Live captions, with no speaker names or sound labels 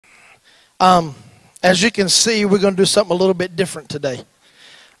As you can see, we're going to do something a little bit different today.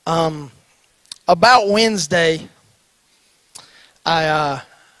 About Wednesday, I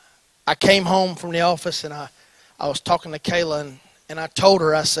came home from the office and I was talking to Kayla and I told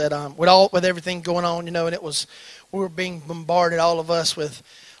her, I said, with everything going on, and we were being bombarded, all of us, with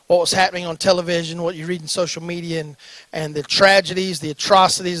what was happening on television, what you read in social media, and the tragedies, the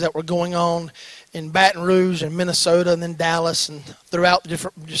atrocities that were going on in Baton Rouge and Minnesota and then Dallas and throughout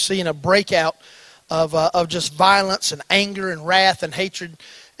just seeing a breakout of just violence and anger and wrath and hatred.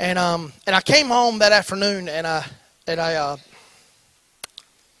 And I came home that afternoon and I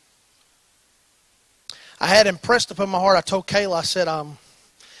had impressed upon my heart. I told Kayla,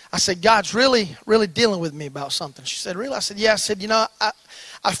 I said, God's really, really dealing with me about something. She said, really? I said, yeah. I said,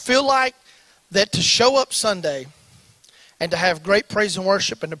 I feel like that to show up Sunday and to have great praise and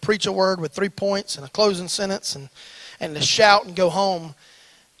worship and to preach a word with 3 points and a closing sentence and to shout and go home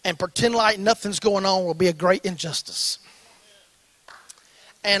and pretend like nothing's going on will be a great injustice.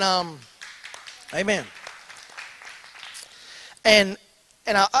 And, amen. And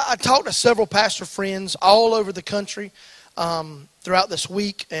I talked to several pastor friends all over the country throughout this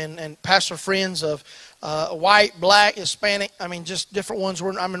week, and pastor friends of white, black, Hispanic, just different ones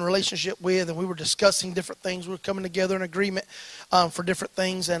I'm in relationship with, and we were discussing different things. We were coming together in agreement for different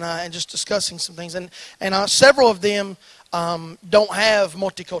things and just discussing some things. And several of them don't have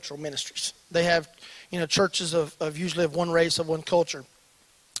multicultural ministries. They have, churches of usually of one race, of one culture.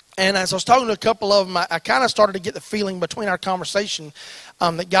 And as I was talking to a couple of them, I kind of started to get the feeling between our conversation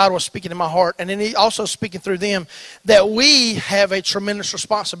that God was speaking in my heart, and then He also speaking through them, that we have a tremendous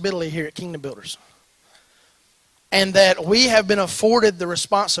responsibility here at Kingdom Builders. And that we have been afforded the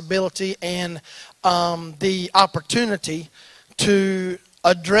responsibility and the opportunity to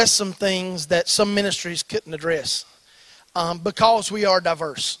address some things that some ministries couldn't address because we are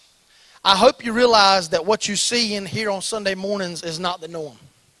diverse. I hope you realize that what you see in here on Sunday mornings is not the norm.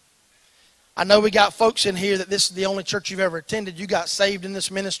 I know we got folks in here that this is the only church you've ever attended. You got saved in this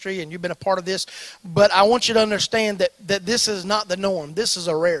ministry and you've been a part of this. But I want you to understand that this is not the norm. This is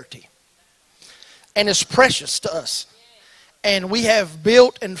a rarity. And it's precious to us. And we have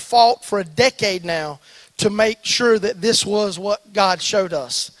built and fought for a decade now to make sure that this was what God showed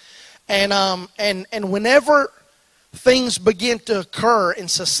us. And whenever things begin to occur in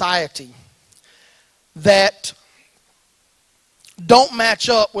society that don't match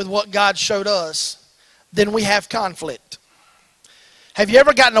up with what God showed us, then we have conflict. Have you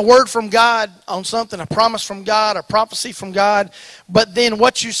ever gotten a word from God on something, a promise from God, a prophecy from God, but then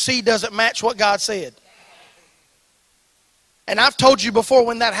what you see doesn't match what God said? And I've told you before,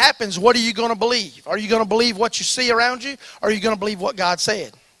 when that happens, what are you going to believe? Are you going to believe what you see around you, or are you going to believe what God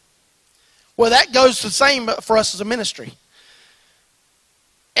said? Well, that goes the same for us as a ministry.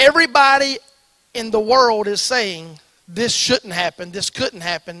 Everybody in the world is saying this shouldn't happen, this couldn't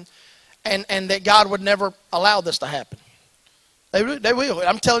happen, and that God would never allow this to happen. They will.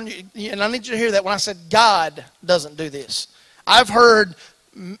 I'm telling you, and I need you to hear that when I said God doesn't do this. I've heard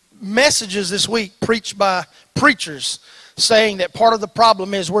messages this week preached by preachers saying that part of the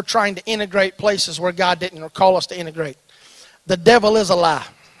problem is we're trying to integrate places where God didn't call us to integrate. The devil is a lie.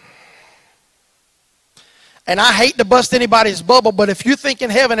 And I hate to bust anybody's bubble, but if you think in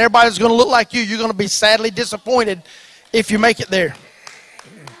heaven everybody's going to look like you, you're going to be sadly disappointed if you make it there.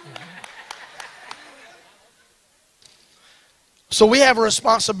 So we have a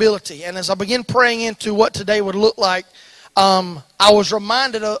responsibility. And as I begin praying into what today would look like, I was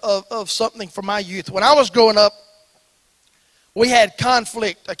reminded of something from my youth. When I was growing up, we had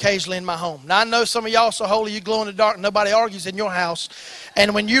conflict occasionally in my home. Now, I know some of y'all so holy you glow in the dark, nobody argues in your house.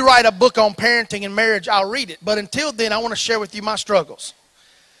 And when you write a book on parenting and marriage, I'll read it. But until then, I want to share with you my struggles.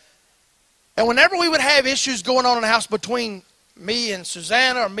 And whenever we would have issues going on in the house between me and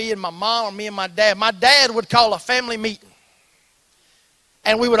Susanna, or me and my mom, or me and my dad would call a family meeting.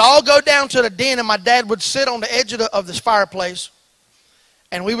 And we would all go down to the den, and my dad would sit on the edge of this fireplace,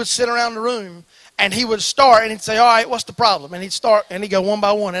 and we would sit around the room, and he would start, and he'd say, all right, what's the problem? And he'd start, and he'd go one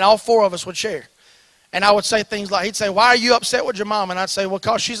by one, and all four of us would share. And I would say things like, he'd say, why are you upset with your mom? And I'd say, well,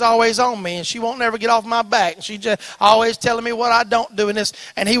 because she's always on me, and she won't never get off my back, and she just always telling me what I don't do in this.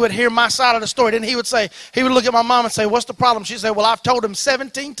 And he would hear my side of the story. Then he would look at my mom and say, what's the problem? She'd say, well, I've told him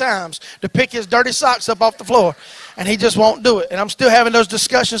 17 times to pick his dirty socks up off the floor, and he just won't do it. And I'm still having those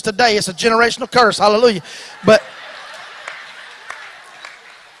discussions today. It's a generational curse. Hallelujah. But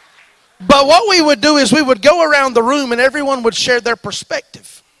what we would do is we would go around the room, and everyone would share their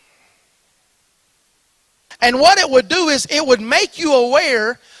perspective. And what it would do is it would make you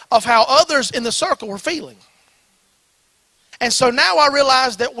aware of how others in the circle were feeling. And so now I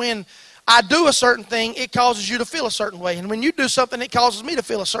realize that when I do a certain thing, it causes you to feel a certain way. And when you do something, it causes me to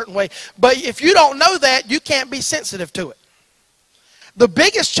feel a certain way. But if you don't know that, you can't be sensitive to it. The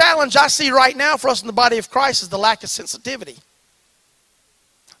biggest challenge I see right now for us in the body of Christ is the lack of sensitivity.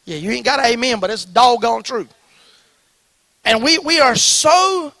 Yeah, you ain't got an amen, but it's doggone true. And we are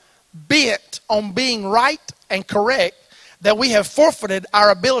so bent on being right and correct that we have forfeited our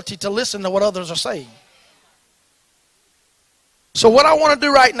ability to listen to what others are saying. So what I want to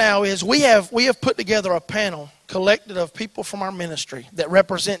do right now is we have put together a panel collected of people from our ministry that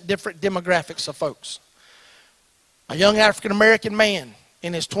represent different demographics of folks. A young African-American man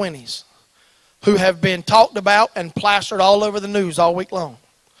in his 20s who have been talked about and plastered all over the news all week long.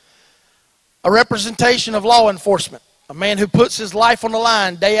 A representation of law enforcement, a man who puts his life on the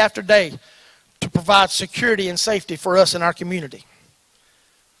line day after day to provide security and safety for us in our community.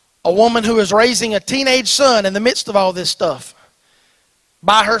 A woman who is raising a teenage son in the midst of all this stuff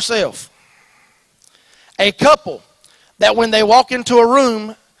by herself. A couple that when they walk into a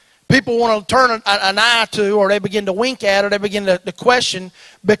room, people want to turn an eye to, or they begin to wink at, or they begin to question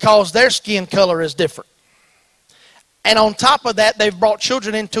because their skin color is different. And on top of that, they've brought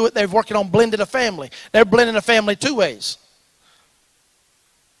children into it. They're working on blending a family. They're blending a family two ways.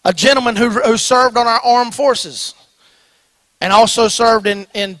 A gentleman who served on our armed forces and also served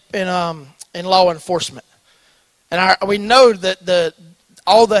in law enforcement. And we know that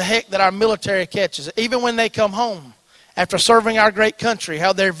all the heck that our military catches, even when they come home after serving our great country,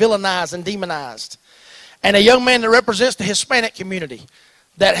 how they're villainized and demonized. And a young man that represents the Hispanic community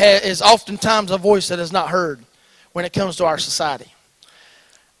that is oftentimes a voice that is not heard when it comes to our society.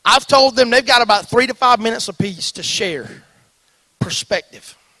 I've told them they've got about 3 to 5 minutes apiece to share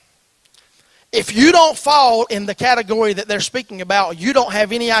perspective. If you don't fall in the category that they're speaking about, you don't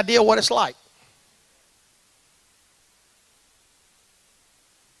have any idea what it's like.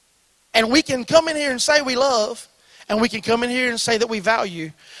 And we can come in here and say we love, and we can come in here and say that we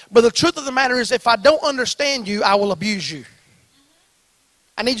value. But the truth of the matter is, if I don't understand you, I will abuse you.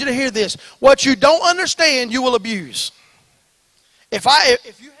 I need you to hear this. What you don't understand, you will abuse. If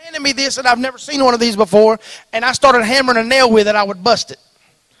you handed me this and I've never seen one of these before, and I started hammering a nail with it, I would bust it.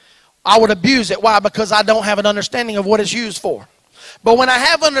 I would abuse it. Why? Because I don't have an understanding of what it's used for. But when I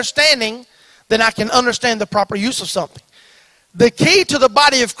have understanding, then I can understand the proper use of something. The key to the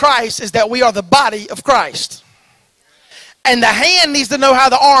body of Christ is that we are the body of Christ. And the hand needs to know how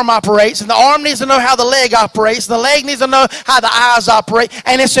the arm operates, and the arm needs to know how the leg operates, and the leg needs to know how the eyes operate.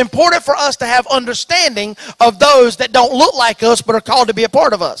 And it's important for us to have understanding of those that don't look like us but are called to be a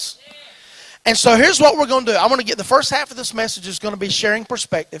part of us. And so here's what we're going to do. I'm going to get the first half of this message is going to be sharing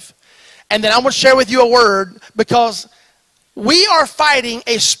perspective. And then I'm going to share with you a word, because we are fighting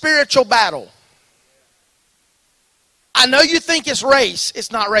a spiritual battle. I know you think it's race.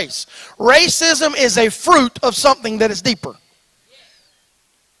 It's not race. Racism is a fruit of something that is deeper.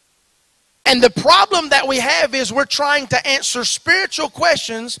 And the problem that we have is we're trying to answer spiritual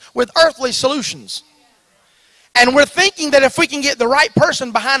questions with earthly solutions. And we're thinking that if we can get the right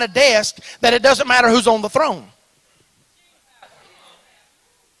person behind a desk, that it doesn't matter who's on the throne.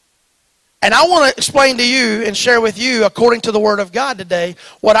 And I want to explain to you and share with you, according to the Word of God today,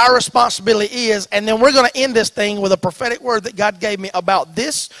 what our responsibility is. And then we're going to end this thing with a prophetic word that God gave me about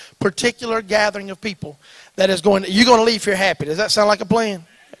this particular gathering of people that is going to, you're going to leave here happy. Does that sound like a plan?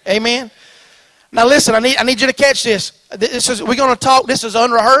 Amen? Now listen, I need you to catch this. We're going to talk. This is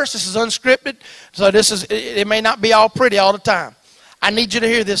unrehearsed. This is unscripted. So it may not be all pretty all the time. I need you to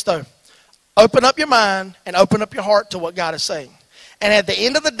hear this though. Open up your mind and open up your heart to what God is saying. And at the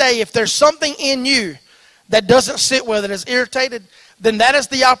end of the day, if there's something in you that doesn't sit well, that is irritated, then that is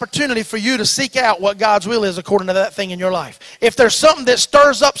the opportunity for you to seek out what God's will is according to that thing in your life. If there's something that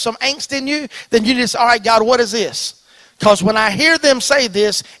stirs up some angst in you, then you just, all right, God, what is this? Because when I hear them say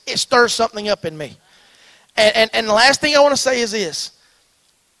this, it stirs something up in me. And the last thing I want to say is this.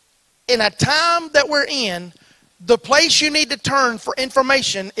 In a time that we're in, the place you need to turn for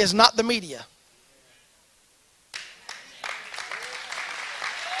information is not the media.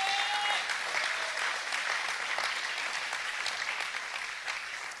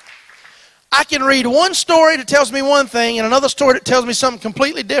 I can read one story that tells me one thing and another story that tells me something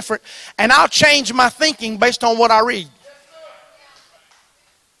completely different, and I'll change my thinking based on what I read.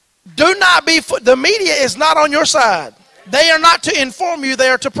 Do not be, the media is not on your side. They are not to inform you, they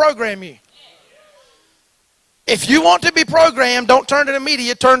are to program you. If you want to be programmed, don't turn to the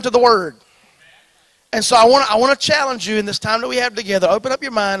media, turn to the Word. And so I want to challenge you in this time that we have together. Open up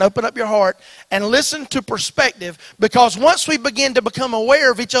your mind, open up your heart, and listen to perspective. Because once we begin to become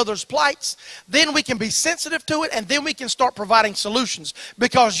aware of each other's plights, then we can be sensitive to it, and then we can start providing solutions.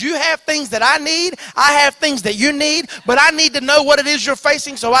 Because you have things that I need, I have things that you need, but I need to know what it is you're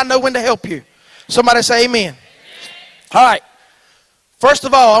facing so I know when to help you. Somebody say amen. All right. First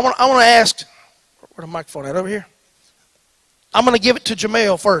of all, I want to ask, where's the microphone at? Over here? I'm going to give it to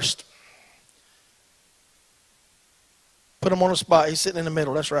Jamel first. Put him on the spot. He's sitting in the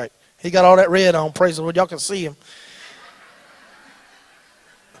middle. That's right. He got all that red on. Praise the Lord. Y'all can see him.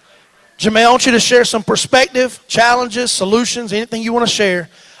 Jamel, I want you to share some perspective, challenges, solutions, anything you want to share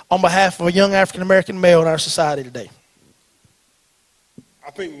on behalf of a young African-American male in our society today.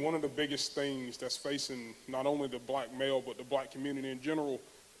 I think one of the biggest things that's facing not only the black male but the black community in general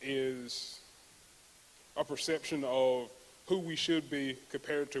is a perception of who we should be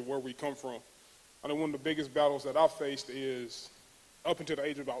compared to where we come from. I know one of the biggest battles that I've faced is up until the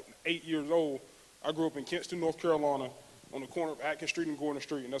age of about 8 years old. I grew up in Kinston, North Carolina, on the corner of Atkins Street and Gordon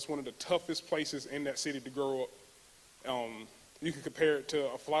Street, and that's one of the toughest places in that city to grow up. You can compare it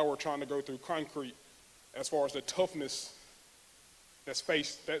to a flower trying to go through concrete as far as the toughness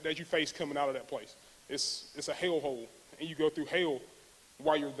that you face coming out of that place. It's a hellhole, and you go through hell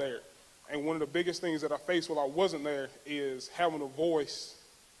while you're there. And one of the biggest things that I faced while I wasn't there is having a voice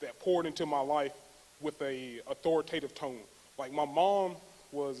that poured into my life with a authoritative tone. Like my mom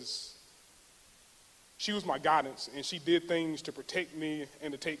she was my guidance, and she did things to protect me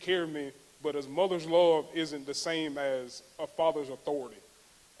and to take care of me, but a mother's love isn't the same as a father's authority.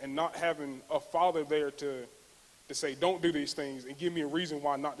 And not having a father there to say, don't do these things, and give me a reason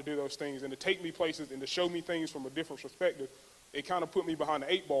why not to do those things, and to take me places and to show me things from a different perspective, it kind of put me behind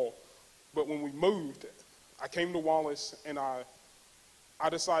the 8 ball. But when we moved, I came to Wallace, and I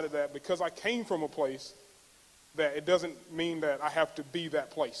decided that because I came from a place, that it doesn't mean that I have to be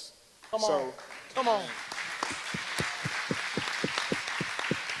that place. Come on.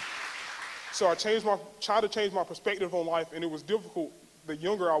 So I tried to change my perspective on life, and it was difficult the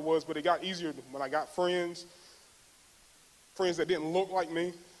younger I was, but it got easier when I got friends that didn't look like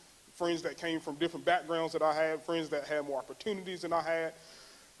me, friends that came from different backgrounds that I had, friends that had more opportunities than I had,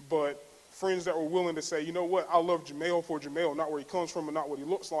 but friends that were willing to say, you know what, I love Jamel for Jamel, not where he comes from and not what he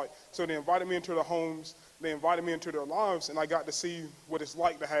looks like. So they invited me into their homes, they invited me into their lives, and I got to see what it's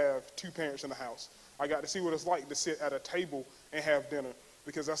like to have 2 parents in the house. I got to see what it's like to sit at a table and have dinner,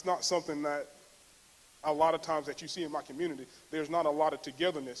 because that's not something that a lot of times that you see in my community. There's not a lot of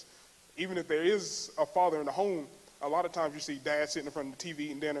togetherness. Even if there is a father in the home, a lot of times you see dad sitting in front of the TV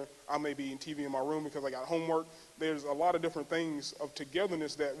eating dinner. I may be eating TV in my room because I got homework. There's a lot of different things of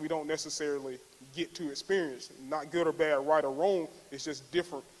togetherness that we don't necessarily get to experience. Not good or bad, right or wrong. It's just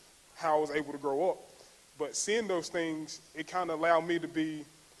different how I was able to grow up. But seeing those things, it kind of allowed me to be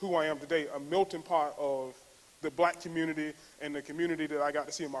who I am today, a melting pot of the black community and the community that I got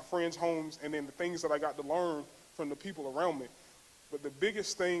to see in my friends' homes, and then the things that I got to learn from the people around me. But the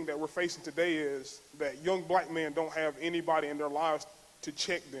biggest thing that we're facing today is that young black men don't have anybody in their lives to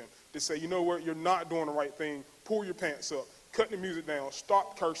check them, to say, you know what, you're not doing the right thing, pull your pants up, cut the music down,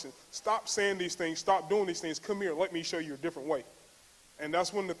 stop cursing, stop saying these things, stop doing these things, come here, let me show you a different way. And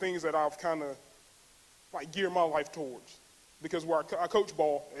that's one of the things that I've kind of geared my life towards. Because where I coach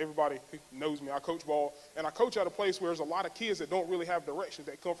ball, everybody knows me, I coach ball, and I coach at a place where there's a lot of kids that don't really have direction,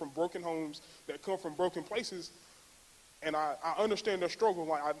 that come from broken homes, that come from broken places. And I understand their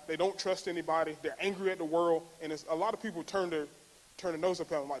struggle. They don't trust anybody. They're angry at the world. And a lot of people turn their nose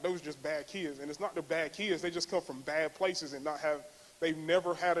up at them like those are just bad kids. And it's not they're bad kids. They just come from bad places and they've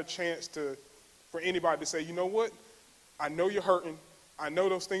never had a chance for anybody to say, you know what? I know you're hurting. I know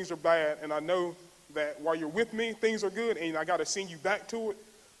those things are bad. And I know that while you're with me, things are good. And I got to send you back to it.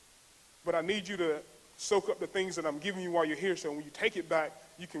 But I need you to soak up the things that I'm giving you while you're here. So when you take it back,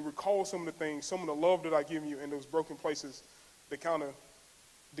 you can recall some of the things, some of the love that I give you in those broken places to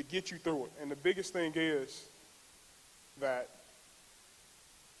get you through it. And the biggest thing is that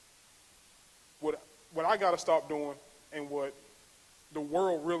what I got to stop doing and what the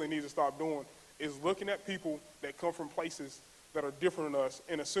world really needs to stop doing is looking at people that come from places that are different than us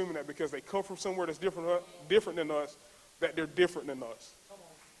and assuming that because they come from somewhere that's different than us, that they're different than us.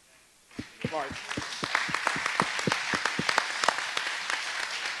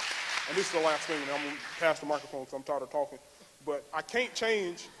 And this is the last thing, and I'm going to pass the microphone because I'm tired of talking. But I can't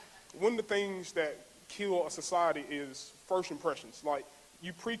change. One of the things that kill a society is first impressions. Like,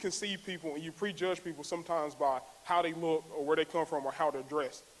 you preconceive people and you prejudge people sometimes by how they look or where they come from or how they're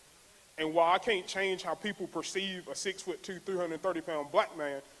dressed. And while I can't change how people perceive a 6'2", 330-pound black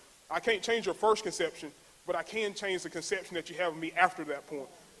man, I can't change your first conception, but I can change the conception that you have of me after that point.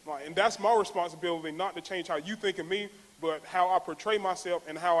 And that's my responsibility, not to change how you think of me, but how I portray myself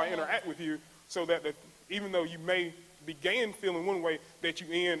and how I interact with you, so that even though you may begin feeling one way, that you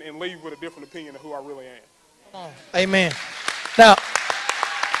end and leave with a different opinion of who I really am. Amen. Now,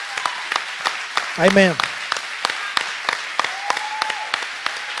 amen.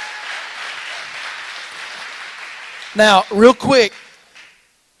 Now, real quick,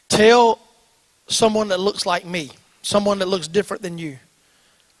 tell someone that looks like me, someone that looks different than you,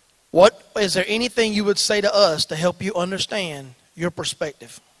 is there anything you would say to us to help you understand your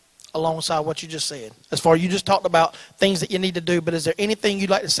perspective alongside what you just said? As far as you just talked about things that you need to do, but is there anything you'd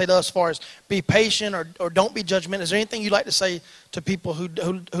like to say to us as far as be patient or don't be judgmental? Is there anything you'd like to say to people who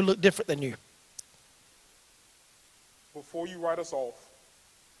look different than you? Before you write us off,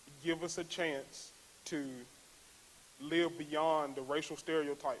 give us a chance to live beyond the racial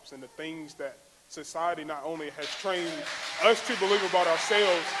stereotypes and the things that society not only has trained us to believe about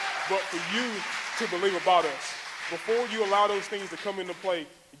ourselves, but for you to believe about us. Before you allow those things to come into play,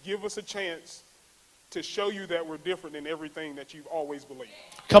 give us a chance to show you that we're different than everything that you've always believed.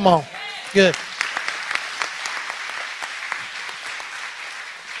 Come on. Good.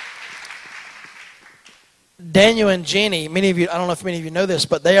 Daniel and Jenny, many of you, I don't know if many of you know this,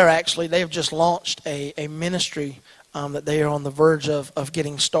 but they've just launched a ministry that they are on the verge of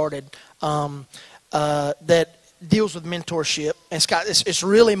getting started that deals with mentorship. And it's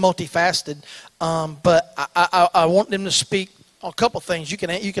really multifaceted, but I want them to speak on a couple things. You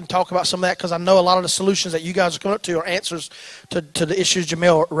can talk about some of that, because I know a lot of the solutions that you guys are coming up to are answers to the issues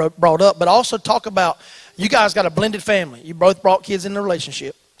Jamel brought up, but also talk about, you guys got a blended family. You both brought kids in the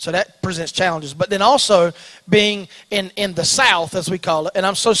relationship. So that presents challenges. But then also being in the South, as we call it, and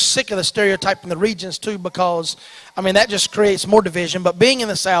I'm so sick of the stereotype in the regions too, because, I mean, that just creates more division. But being in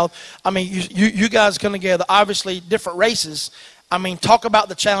the South, I mean, you guys come together, obviously different races. I mean, talk about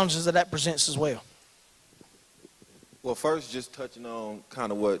the challenges that presents as well. Well, first, just touching on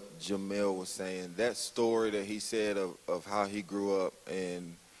kind of what Jamel was saying, that story that he said of how he grew up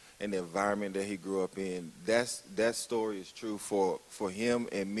and the environment that he grew up in, that story is true for him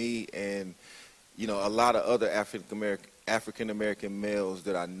and me and, you know, a lot of other African American males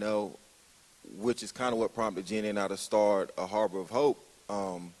that I know, which is kind of what prompted Jenny and I to start a Harbor of Hope.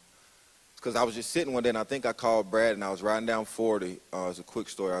 Because I was just sitting one day, and I think I called Brad, and I was riding down 40. It's a quick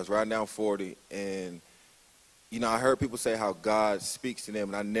story. I was riding down 40, and, you know, I heard people say how God speaks to them,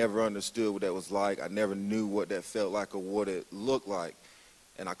 and I never understood what that was like. I never knew what that felt like or what it looked like.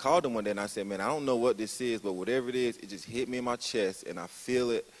 And I called him one day and I said, man, I don't know what this is, but whatever it is, it just hit me in my chest and I feel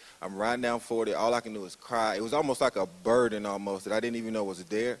it. I'm riding down 40. All I can do is cry. It was almost like a burden almost that I didn't even know was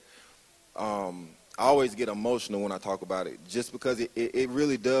there. I always get emotional when I talk about it, just because it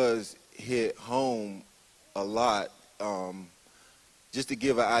really does hit home a lot. Just to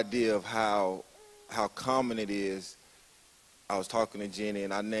give an idea of how common it is, I was talking to Jenny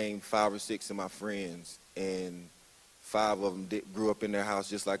and I named 5 or 6 of my friends, and 5 of them grew up in their house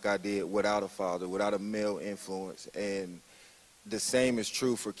just like I did, without a father, without a male influence. And the same is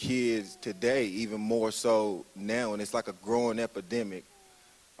true for kids today, even more so now, and it's like a growing epidemic.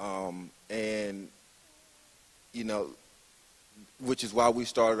 And, you know, which is why we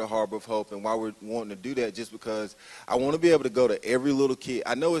started a Harbor of Hope and why we're wanting to do that, just because I want to be able to go to every little kid.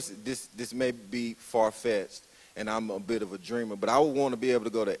 I know this may be far-fetched, and I'm a bit of a dreamer, but I would want to be able to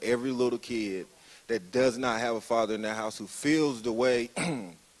go to every little kid that does not have a father in their house, who feels the way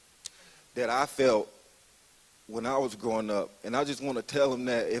that I felt when I was growing up. And I just want to tell them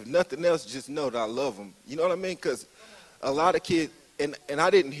that, if nothing else, just know that I love them. You know what I mean? Because a lot of kids, and I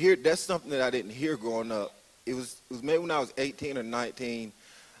didn't hear, that's something that I didn't hear growing up. It was maybe when I was 18 or 19,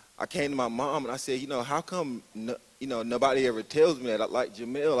 I came to my mom and I said, you know, how come nobody ever tells me that? Like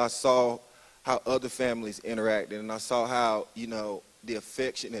Jamel, I saw how other families interacted, and I saw how, you know, the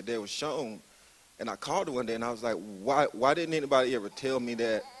affection that they were shown. And I called her one day and I was like, why didn't anybody ever tell me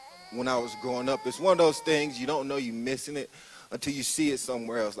that when I was growing up? It's one of those things you don't know you're missing it until you see it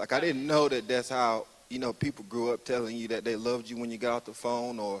somewhere else. Like, I didn't know that that's how, you know, people grew up telling you that they loved you when you got off the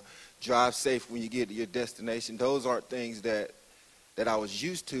phone, or drive safe when you get to your destination. Those aren't things that I was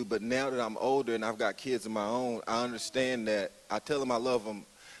used to, but now that I'm older and I've got kids of my own, I understand that. I tell them I love them.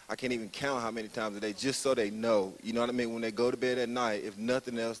 I can't even count how many times a day, just so they know. You know what I mean? When they go to bed at night, if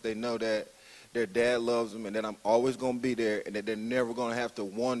nothing else, they know that their dad loves them and that I'm always going to be there, and that they're never going to have to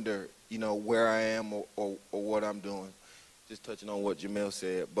wonder, you know, where I am or what I'm doing. Just touching on what Jamel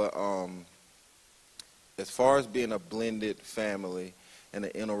said. But as far as being a blended family and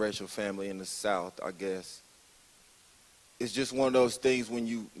an interracial family in the South, I guess it's just one of those things when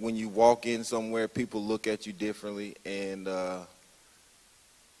you walk in somewhere, people look at you differently, and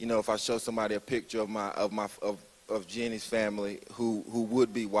you know, if I show somebody a picture of Jenny's family who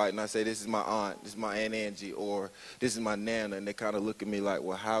would be white, and I say, this is my aunt, this is my Aunt Angie, or this is my Nana, and they kind of look at me like,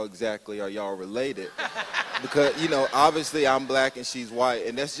 well, how exactly are y'all related? Because, you know, obviously I'm black and she's white,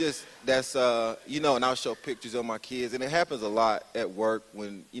 and that's you know, and I'll show pictures of my kids, and it happens a lot at work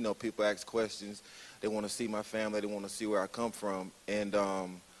when, you know, people ask questions. They want to see my family, they want to see where I come from, and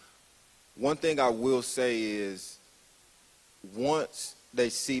one thing I will say is, once they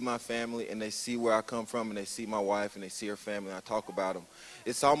see my family and they see where I come from and they see my wife and they see her family and I talk about them,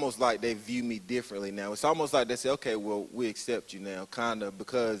 it's almost like they view me differently now. It's almost like they say, okay, well, we accept you now, kind of,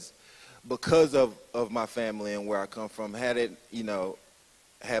 because of my family and where I come from. Had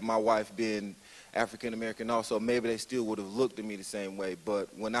my wife been African American also, maybe they still would have looked at me the same way. But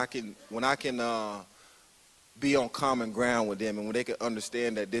when I can be on common ground with them, and when they can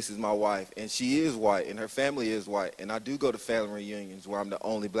understand that this is my wife and she is white and her family is white, and I do go to family reunions where I'm the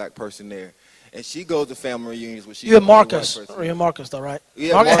only black person there, and she goes to family reunions where she's you and Marcus, you're Marcus though, right?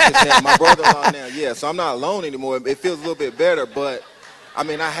 Yeah, Marcus now, my brother-in-law now. Yeah, so I'm not alone anymore. It feels a little bit better, but I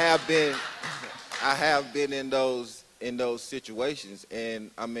mean, I have been in those situations,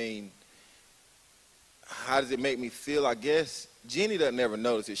 and I mean, how does it make me feel? I guess Jenny doesn't ever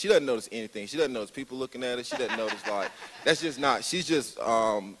notice it. She doesn't notice anything. She doesn't notice people looking at her. She doesn't notice, like, that's just not. She's just,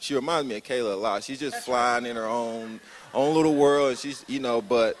 she reminds me of Kayla a lot. She's just flying in her own little world. And she's, you know,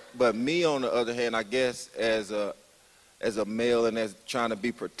 but me on the other hand, I guess as a male and as trying to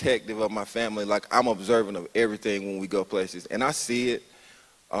be protective of my family, like, I'm observant of everything when we go places, and I see it.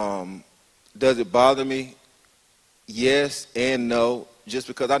 Does it bother me? Yes and no. Just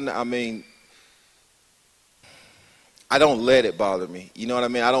because I mean. I don't let it bother me. You know what I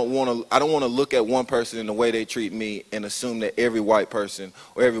mean? I don't want to look at one person in the way they treat me and assume that every white person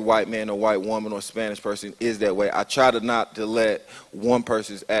or every white man or white woman or Spanish person is that way. I try to not to let one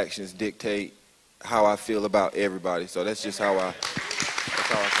person's actions dictate how I feel about everybody. So that's just how I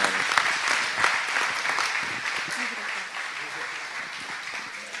kind of.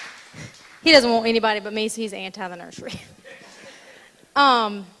 He doesn't want anybody but me, so he's anti the nursery.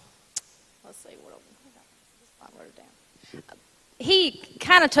 Let's see what I wrote it down. He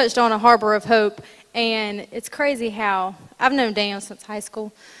kind of touched on a harbor of hope, and it's crazy how I've known Daniel since high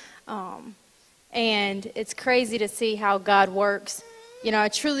school, and it's crazy to see how God works. You know, I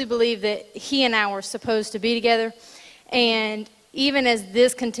truly believe that he and I were supposed to be together, and even as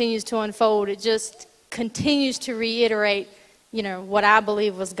this continues to unfold, it just continues to reiterate, you know, what I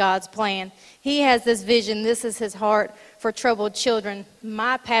believe was God's plan. He has this vision. This is his heart for troubled children.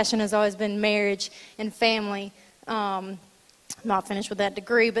 My passion has always been marriage and family. I'm not finished with that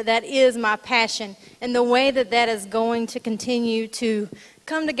degree, but that is my passion. And the way that that is going to continue to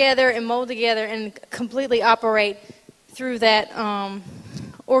come together and mold together and completely operate through that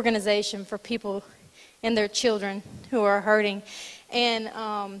organization for people and their children who are hurting. And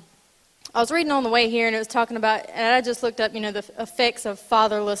I was reading on the way here, and it was talking about, and I just looked up, you know, the effects of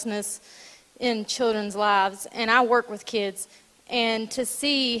fatherlessness in children's lives. And I work with kids, and to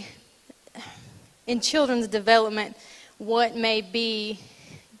see in children's development what may be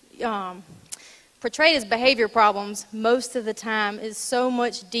portrayed as behavior problems most of the time is so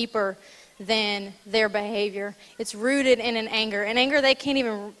much deeper than their behavior. It's rooted in an anger. An anger they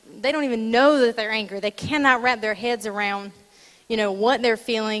don't even know that they're angry. They cannot wrap their heads around, you know, what they're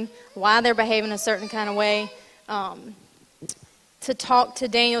feeling, why they're behaving a certain kind of way. To talk to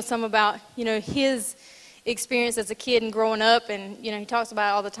Daniel some about, you know, his experience as a kid and growing up, and, you know, he talks about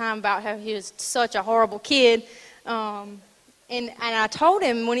it all the time about how he was such a horrible kid. And I told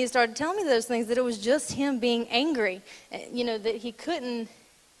him when he started telling me those things that it was just him being angry, you know, that he couldn't.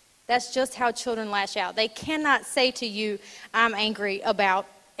 That's just how children lash out. They cannot say to you, I'm angry about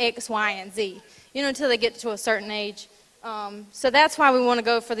X, Y, and Z, you know, until they get to a certain age. So that's why we want to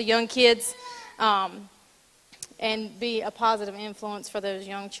go for the young kids and be a positive influence for those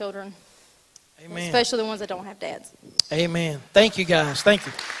young children. Amen. Especially the ones that don't have dads. Amen. Thank you, guys. Thank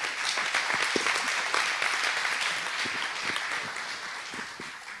you.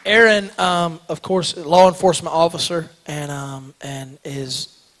 Aaron, of course, law enforcement officer, and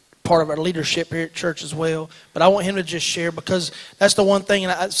is part of our leadership here at church as well. But I want him to just share, because that's the one thing,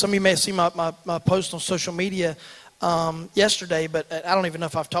 and some of you may have seen my post on social media yesterday, but I don't even know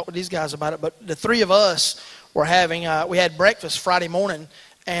if I've talked with these guys about it, but the three of us were having, we had breakfast Friday morning,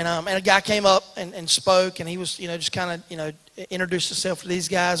 And a guy came up and spoke, and he was, just kind of, introduced himself to these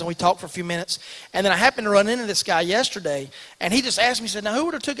guys, and we talked for a few minutes. And then I happened to run into this guy yesterday, and he just asked me, he said, now, who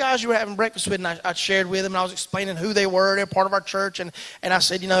were the two guys you were having breakfast with? And I shared with him, and I was explaining who they were. They're part of our church. And I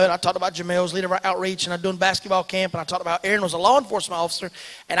said, and I talked about Jamel's leader of our outreach, and I'm doing basketball camp, and I talked about Aaron was a law enforcement officer,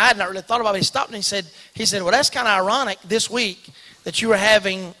 and I had not really thought about it. He stopped, and he said, well, that's kind of ironic this week that you were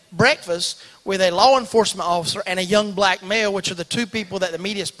having breakfast with a law enforcement officer and a young black male, which are the two people that the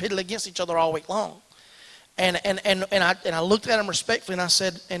media is pitted against each other all week long. And I looked at him respectfully, and I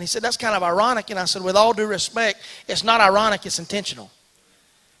said, and he said, that's kind of ironic. And I said, with all due respect, it's not ironic, it's intentional.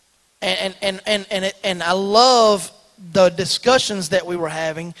 And I love the discussions that we were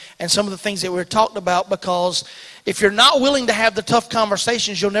having and some of the things that we were talking about, because if you're not willing to have the tough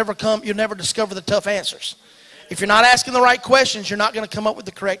conversations, you'll never discover the tough answers. If you're not asking the right questions, you're not going to come up with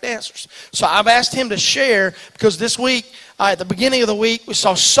the correct answers. So I've asked him to share, because this week, at the beginning of the week, we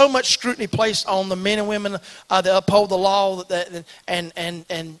saw so much scrutiny placed on the men and women that uphold the law and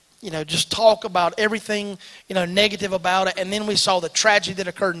just talk about everything, negative about it. And then we saw the tragedy that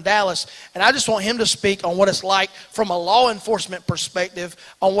occurred in Dallas. And I just want him to speak on what it's like from a law enforcement perspective,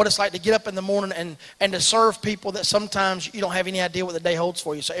 on what it's like to get up in the morning and to serve people that sometimes you don't have any idea what the day holds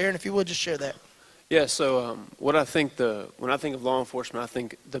for you. So Aaron, if you would just share that. Yeah, so when I think of law enforcement, I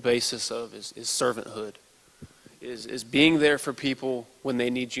think the basis of is servanthood, is being there for people when they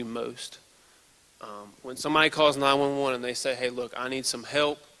need you most. When somebody calls 911 and they say, hey, look, I need some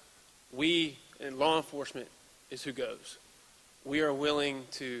help, we in law enforcement is who goes. We are willing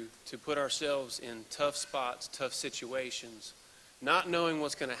to put ourselves in tough spots, tough situations, not knowing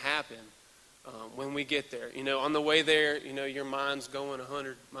what's going to happen. When we get there, on the way there, your mind's going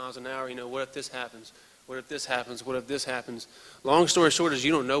 100 miles an hour. What if this happens? What if this happens? What if this happens? Long story short is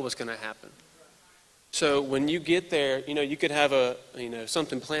you don't know what's going to happen. So when you get there, you could have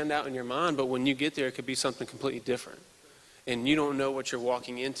something planned out in your mind, but when you get there, it could be something completely different, and you don't know what you're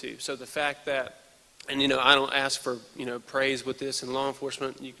walking into. So the fact that, and I don't ask for praise with this in law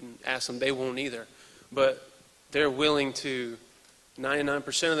enforcement. You can ask them; they won't either, but they're willing to.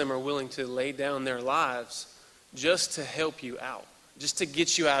 99% of them are willing to lay down their lives just to help you out, just to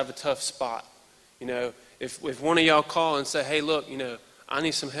get you out of a tough spot. If one of y'all call and say, hey, look, I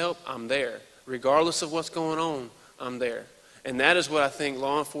need some help, I'm there. Regardless of what's going on, I'm there. And that is what I think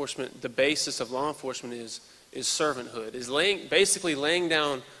law enforcement, the basis of law enforcement is servanthood, is basically laying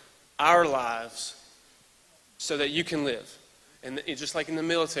down our lives so that you can live. And just like in the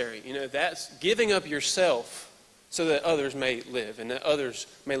military, that's giving up yourself so that others may live and that others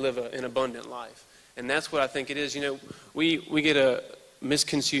may live an abundant life. And that's what I think it is. We get a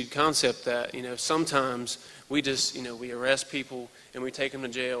misconceived concept that, sometimes we just, we arrest people and we take them to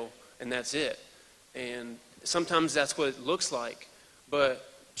jail and that's it. And sometimes that's what it looks like. But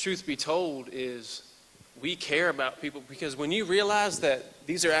truth be told is we care about people, because when you realize that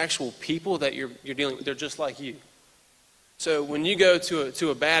these are actual people that you're dealing with, they're just like you. So when you go to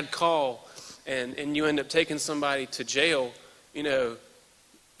a bad call, and you end up taking somebody to jail,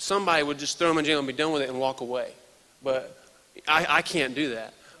 somebody would just throw them in jail and be done with it and walk away. But I can't do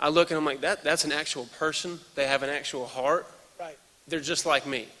that. I look and I'm like, that's an actual person. They have an actual heart. Right. They're just like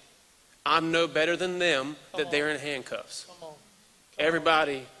me. I'm no better than them that they're in handcuffs.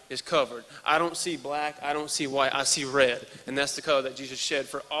 Everybody is covered. I don't see black. I don't see white. I see red. And that's the color that Jesus shed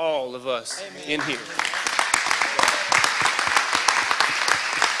for all of us in here.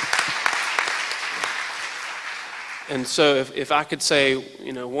 And so if I could say,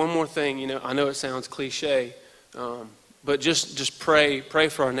 one more thing, I know it sounds cliche, but just pray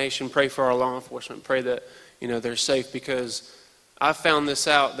for our nation, pray for our law enforcement, pray that, they're safe, because I found this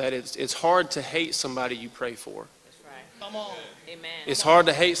out, that it's hard to hate somebody you pray for. That's right. Come on. Amen. It's hard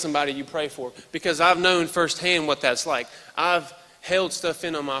to hate somebody you pray for, because I've known firsthand what that's like. I've held stuff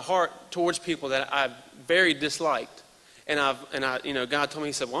in on my heart towards people that I've very disliked. And God told me,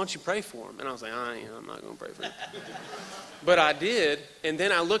 He said, why don't you pray for him? And I was like, I'm not going to pray for him. But I did, and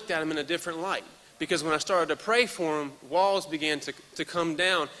then I looked at him in a different light. Because when I started to pray for him, walls began to come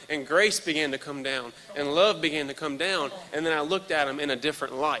down, and grace began to come down, and love began to come down, and then I looked at him in a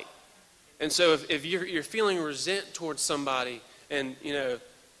different light. And so if you're feeling resent towards somebody, and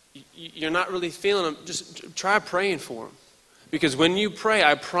you're not really feeling them, just try praying for them. Because when you pray,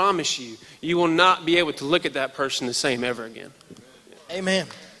 I promise you, you will not be able to look at that person the same ever again. Amen.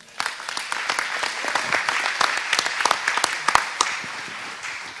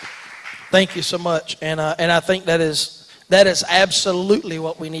 Thank you so much. And I think that is absolutely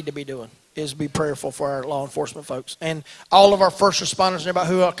what we need to be doing. is be prayerful for our law enforcement folks and all of our first responders and everybody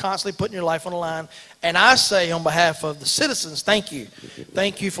who are constantly putting your life on the line. And I say on behalf of the citizens, thank you.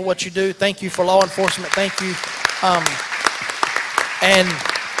 Thank you for what you do. Thank you for law enforcement. Thank you.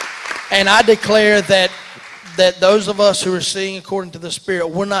 And I declare that those of us who are seeing according to the Spirit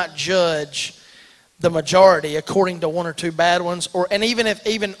will not judge the majority according to one or two bad ones, or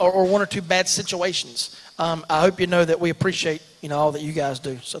one or two bad situations. I hope you know that we appreciate all that you guys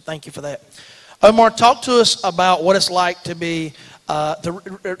do. So thank you for that. Omar, talk to us about what it's like to be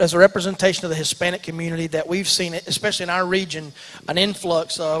as a representation of the Hispanic community that we've seen, especially in our region, an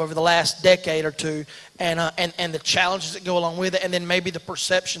influx of over the last decade or two, and the challenges that go along with it, and then maybe the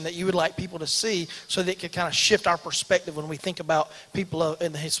perception that you would like people to see so that it could kind of shift our perspective when we think about people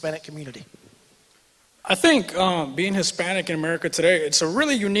in the Hispanic community. I think being Hispanic in America today, it's a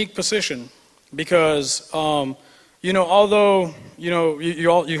really unique position because, although,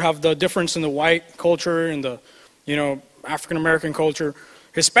 you have the difference in the white culture and the, African American culture,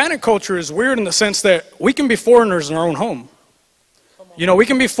 Hispanic culture is weird in the sense that we can be foreigners in our own home. We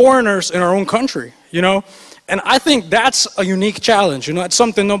can be foreigners in our own country, and I think that's a unique challenge. It's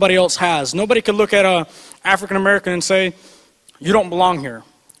something nobody else has. Nobody can look at a African American and say, you don't belong here.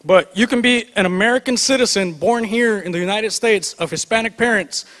 But you can be an American citizen born here in the United States of Hispanic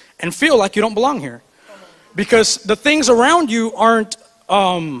parents and feel like you don't belong here. Because the things around you aren't,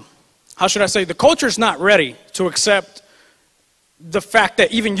 the culture's not ready to accept the fact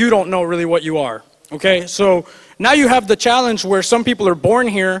that even you don't know really what you are. Okay, so now you have the challenge where some people are born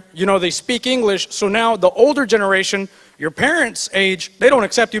here, they speak English, so now the older generation, your parents' age, they don't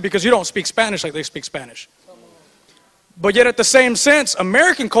accept you because you don't speak Spanish like they speak Spanish. But yet at the same sense,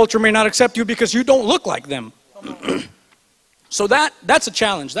 American culture may not accept you because you don't look like them. So that's a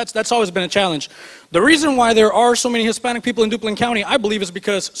challenge. That's always been a challenge. The reason why there are so many Hispanic people in Duplin County, I believe, is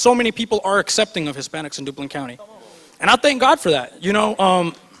because so many people are accepting of Hispanics in Duplin County. And I thank God for that.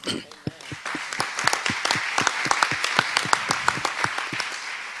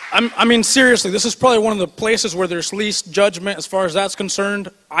 I mean, seriously, this is probably one of the places where there's least judgment as far as that's concerned.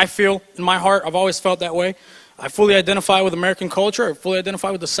 I feel in my heart, I've always felt that way. I fully identify with American culture. I fully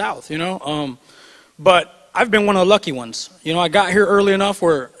identify with the South, But I've been one of the lucky ones. I got here early enough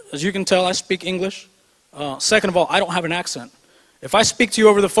where, as you can tell, I speak English. Second of all, I don't have an accent. If I speak to you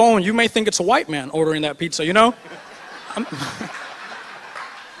over the phone, you may think it's a white man ordering that pizza,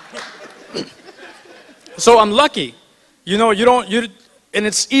 So I'm lucky. And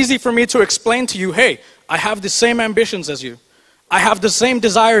it's easy for me to explain to you, hey, I have the same ambitions as you. I have the same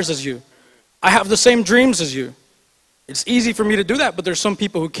desires as you. I have the same dreams as you. It's easy for me to do that, but there's some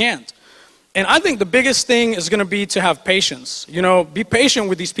people who can't. And I think the biggest thing is going to be to have patience. Be patient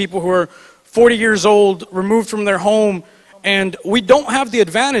with these people who are 40 years old, removed from their home, and we don't have the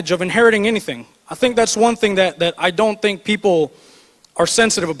advantage of inheriting anything. I think that's one thing that I don't think people are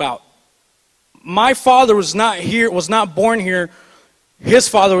sensitive about. My father was not born here. His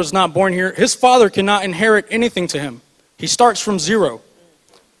father was not born here. His father cannot inherit anything to him. He starts from zero.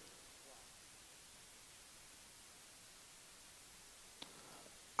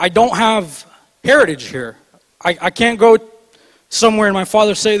 I don't have heritage here. I can't go somewhere and my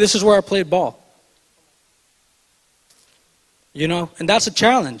father say, this is where I played ball. And that's a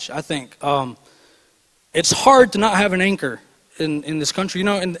challenge, I think. It's hard to not have an anchor in this country,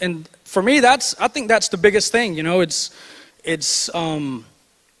 and for me, I think that's the biggest thing, it's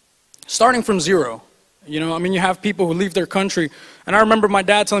starting from zero. You have people who leave their country, and I remember my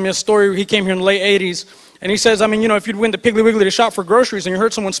dad telling me a story. He came here in the late 80s, and he says, if you'd went to Piggly Wiggly to shop for groceries and you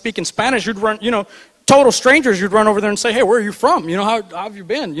heard someone speak in Spanish, you'd run, total strangers, you'd run over there and say, hey, where are you from? How have you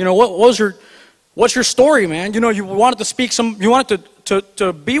been? What's your story, man? You wanted to speak you wanted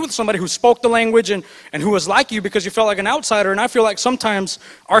to be with somebody who spoke the language and who was like you because you felt like an outsider. And I feel like sometimes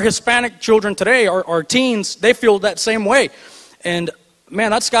our Hispanic children today, our teens, they feel that same way. And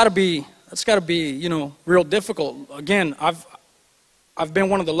man, that's got to be, real difficult. Again, I've been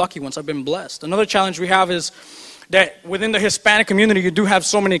one of the lucky ones. I've been blessed. Another challenge we have is that within the Hispanic community, you do have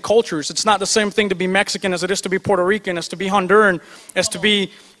so many cultures. It's not the same thing to be Mexican as it is to be Puerto Rican, as to be Honduran, as to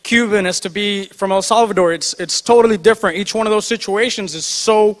be Cuban, as to be from El Salvador. It's totally different. Each one of those situations is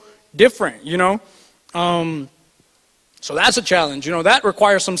so different, So that's a challenge. That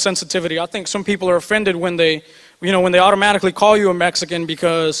requires some sensitivity. I think some people are offended when they automatically call you a Mexican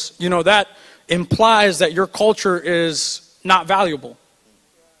because, that implies that your culture is not valuable.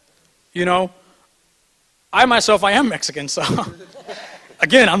 I myself, I am Mexican, so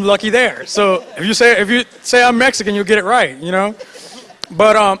again, I'm lucky there. So if you say I'm Mexican, you'll get it right,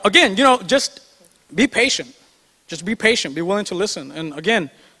 But again, just be patient. Just be patient. Be willing to listen. And again,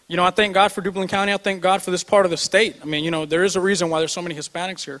 You know, I thank God for Duplin County. I thank God for this part of the state. I mean, you know, there is a reason why there's so many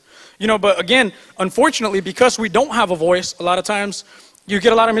Hispanics here. You know, but again, unfortunately, because we don't have a voice, a lot of times you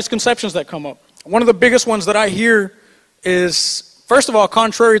get a lot of misconceptions that come up. One of the biggest ones that I hear is, first of all,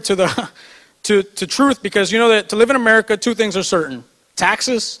 contrary to the to truth, because you know that to live in America, two things are certain: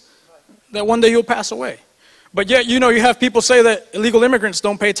 taxes, that one day you'll pass away. But yet, you know, you have people say that illegal immigrants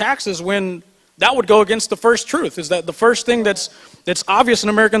don't pay taxes when that would go against the first truth, is that the first thing that's obvious in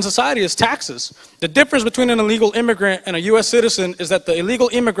American society is taxes. The difference between an illegal immigrant and a U.S. citizen is that the illegal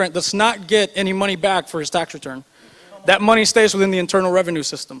immigrant does not get any money back for his tax return. That money stays within the Internal Revenue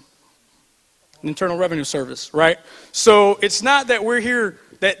System, the Internal Revenue Service, right? So it's not that we're here,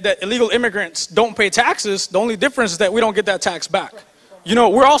 that illegal immigrants don't pay taxes. The only difference is that we don't get that tax back. You know,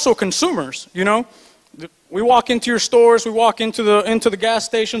 we're also consumers, you know. We walk into your stores, we walk into the gas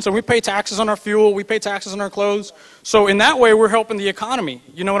stations, and we pay taxes on our fuel, we pay taxes on our clothes. So in that way, we're helping the economy.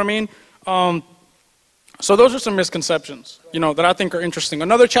 You know what I mean? So those are some misconceptions, you know, that I think are interesting.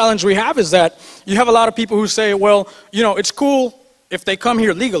 Another challenge we have is that you have a lot of people who say, well, you know, it's cool if they come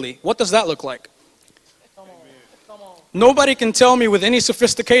here legally. What does that look like? Nobody can tell me with any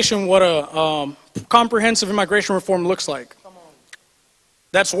sophistication what a comprehensive immigration reform looks like.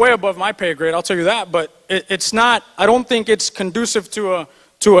 That's way above my pay grade, I'll tell you that, but it's not, I don't think it's conducive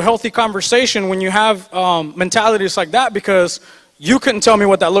to a healthy conversation when you have mentalities like that, because you couldn't tell me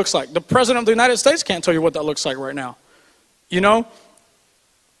what that looks like. The President of the United States can't tell you what that looks like right now, you know?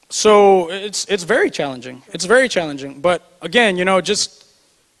 So it's very challenging. It's very challenging. But again, you know, just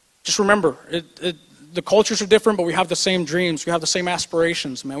remember, the cultures are different, but we have the same dreams. We have the same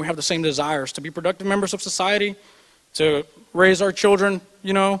aspirations, man. We have the same desires to be productive members of society, to raise our children,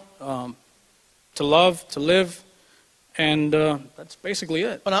 you know, to love, to live, and that's basically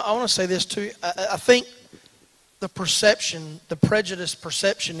it. But I want to say this too. I think the perception, the prejudiced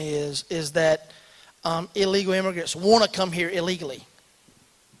perception is that illegal immigrants want to come here illegally.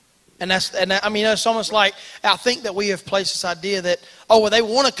 And I mean, it's almost like, I think that we have placed this idea that, oh, well, they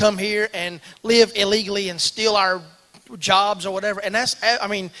want to come here and live illegally and steal our jobs or whatever. And that's, I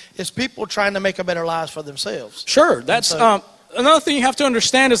mean, it's people trying to make a better lives for themselves. Sure. That's another thing you have to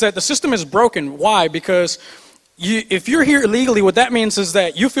understand, is that the system is broken. Why? Because if you're here illegally, what that means is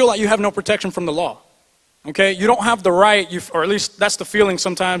that you feel like you have no protection from the law. Okay? You don't have the right, or at least that's the feeling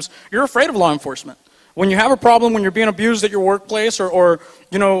sometimes. You're afraid of law enforcement. When you have a problem, when you're being abused at your workplace, or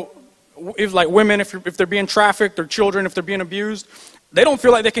you know, if like women, if they're being trafficked, or children, if they're being abused, they don't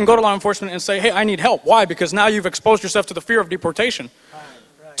feel like they can go to law enforcement and say, hey, I need help. Why? Because now you've exposed yourself to the fear of deportation.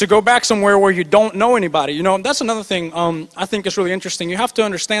 Right. To go back somewhere where you don't know anybody. You know, that's another thing I think is really interesting. You have to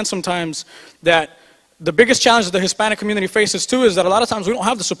understand sometimes that the biggest challenge that the Hispanic community faces too is that a lot of times we don't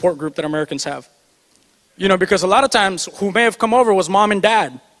have the support group that Americans have. You know, because a lot of times who may have come over was mom and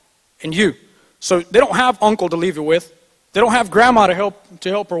dad and you. So they don't have uncle to leave you with. They don't have grandma to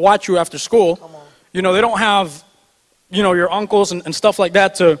help or watch you after school. You know, they don't have, you know, your uncles and stuff like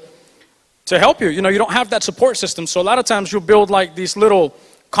that to help you. You know, you don't have that support system. So a lot of times you'll build like these little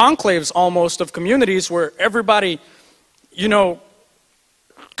conclaves almost of communities where everybody, you know,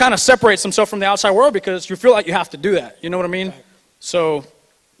 kind of separates themselves from the outside world because you feel like you have to do that. You know what I mean? So.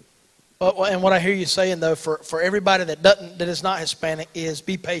 Well, and what I hear you saying though, for everybody that is not Hispanic, is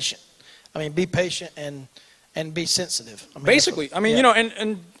be patient. I mean, be patient and be sensitive. I mean, basically, I mean, yeah. You know,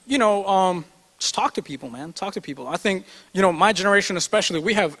 and you know, just talk to people, man. Talk to people. I think, you know, my generation especially,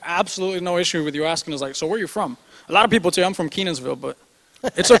 we have absolutely no issue with you asking us, like, so where are you from? A lot of people tell you I'm from Kenansville, but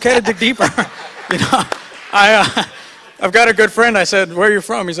it's okay to dig deeper. You know, I've got a good friend. I said, where are you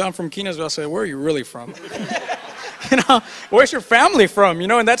from? He said, I'm from Kenansville. I said, where are you really from? You know, where's your family from? You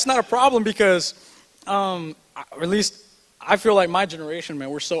know, and that's not a problem because, or at least I feel like my generation, man,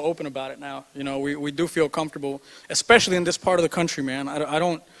 we're so open about it now. You know, we do feel comfortable, especially in this part of the country, man. I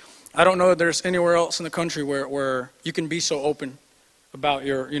don't know that there's anywhere else in the country where you can be so open about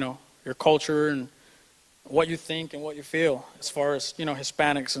your, you know, your culture and what you think and what you feel as far as, you know,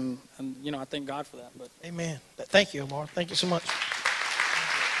 Hispanics and you know, I thank God for that. But amen. Thank you, Omar. Thank you so much.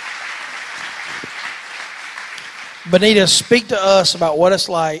 Benita, speak to us about what it's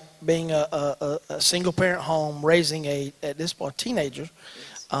like being a single-parent home, raising at this point, a teenager,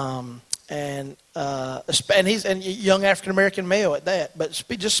 and he's a young African-American male at that. But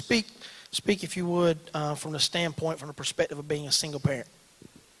speak if you would, from the perspective of being a single parent.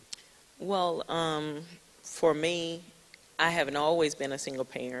 Well, for me, I haven't always been a single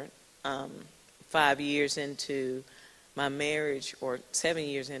parent. 5 years into my marriage, or 7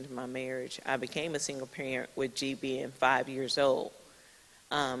 years into my marriage, I became a single parent with G being 5 years old.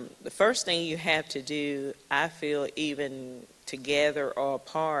 The first thing you have to do, I feel, even together or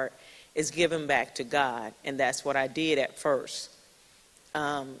apart is given back to God. And that's what I did at first.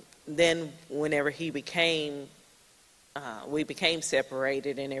 Then whenever we became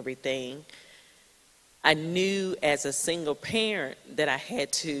separated and everything, I knew as a single parent that I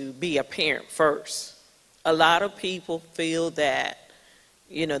had to be a parent first. A lot of people feel that,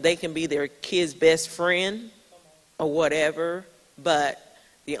 they can be their kid's best friend or whatever, but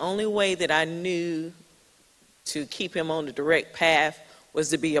the only way that I knew to keep him on the direct path was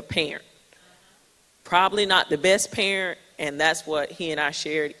to be a parent. Probably not the best parent, and that's what he and I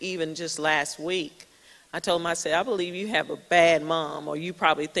shared even just last week. I told him, I said, I believe you have a bad mom, or you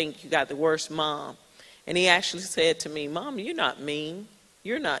probably think you got the worst mom. And he actually said to me, Mom, you're not mean.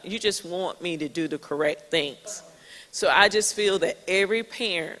 You just want me to do the correct things. So I just feel that every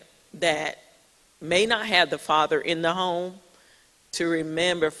parent that may not have the father in the home, to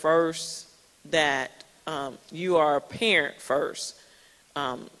remember first that you are a parent first.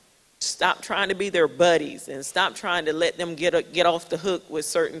 Stop trying to be their buddies and stop trying to let them get off the hook with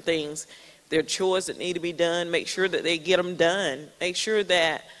certain things. There are chores that need to be done. Make sure that they get them done. Make sure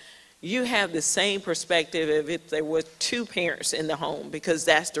that you have the same perspective as if there were two parents in the home, because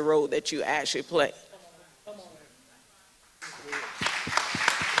that's the role that you actually play.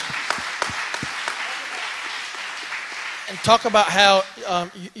 And talk about how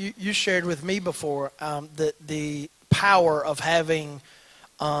you shared with me before the power of having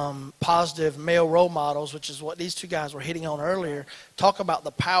positive male role models, which is what these two guys were hitting on earlier. Talk about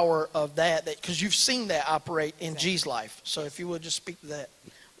the power of that, because you've seen that operate in G's life. So if you would just speak to that.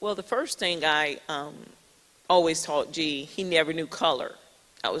 Well, the first thing I always taught G, he never knew color.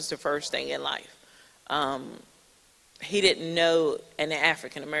 That was the first thing in life. He didn't know an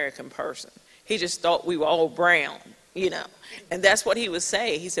African-American person. He just thought we were all brown, And that's what he would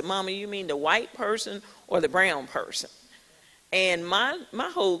say. He said, Mama, you mean the white person or the brown person? And my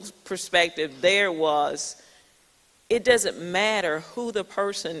whole perspective there was, it doesn't matter who the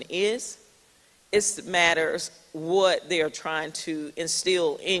person is. It matters what they're trying to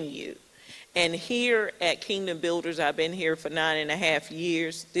instill in you. And here at Kingdom Builders, I've been here for 9.5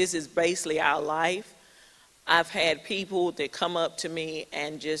 years. This is basically our life. I've had people that come up to me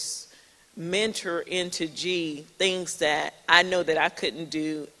and just mentor into G things that I know that I couldn't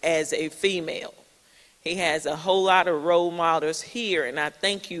do as a female. He has a whole lot of role models here, and I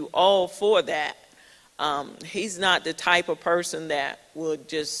thank you all for that. He's not the type of person that would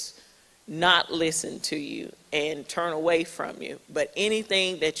just not listen to you and turn away from you. But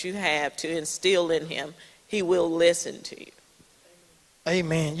anything that you have to instill in him, he will listen to you.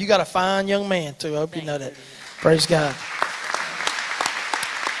 Amen. You got a fine young man, too. I hope you know that. Praise God.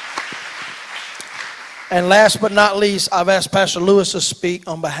 And last but not least, I've asked Pastor Lewis to speak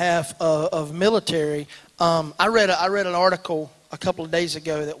on behalf of military. I read an article a couple of days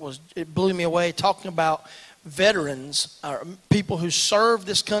ago it blew me away, talking about veterans, people who served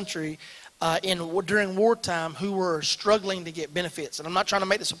this country during wartime, who were struggling to get benefits. And I'm not trying to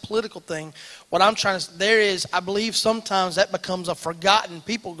make this a political thing. What I'm trying to I believe sometimes that becomes a forgotten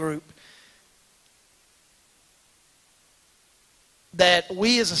people group that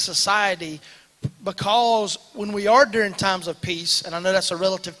we as a society, because when we are during times of peace, and I know that's a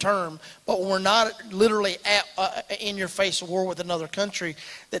relative term, but when we're not literally in your face war with another country,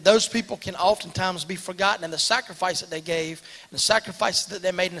 that those people can oftentimes be forgotten, and the sacrifice that they gave, and the sacrifices that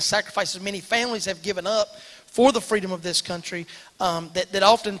they made, and the sacrifices many families have given up for the freedom of this country, that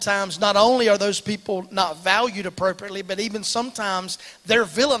oftentimes not only are those people not valued appropriately, but even sometimes they're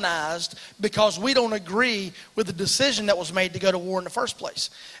villainized because we don't agree with the decision that was made to go to war in the first place.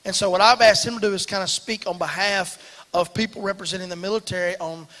 And so what I've asked him to do is kind of speak on behalf of people representing the military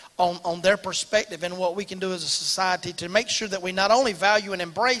on their perspective and what we can do as a society to make sure that we not only value and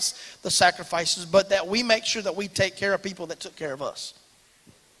embrace the sacrifices, but that we make sure that we take care of people that took care of us.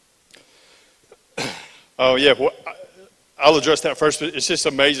 Oh, yeah. Well, I'll address that first. But it's just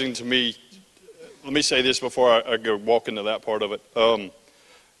amazing to me. Let me say this before I go walk into that part of it.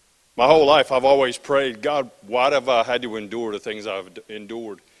 My whole life, I've always prayed, God, why have I had to endure the things I've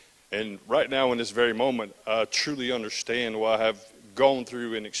endured? And right now in this very moment, I truly understand why I have gone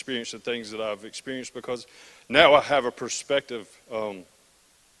through and experienced the things that I've experienced, because now I have a perspective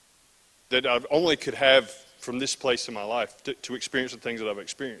that I only could have from this place in my life to experience the things that I've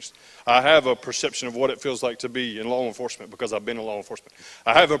experienced. I have a perception of what it feels like to be in law enforcement because I've been in law enforcement.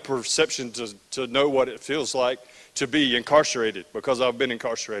 I have a perception to know what it feels like to be incarcerated because I've been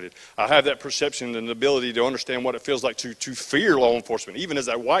incarcerated. I have that perception and the ability to understand what it feels like to fear law enforcement, even as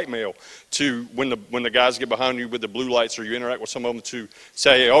a white male, to when the guys get behind you with the blue lights or you interact with some of them, to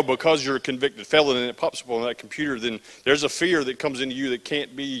say, oh, because you're a convicted felon and it pops up on that computer, then there's a fear that comes into you that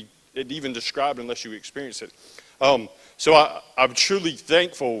can't be even described unless you experience it. So I'm truly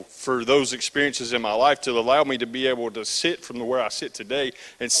thankful for those experiences in my life to allow me to be able to sit from where I sit today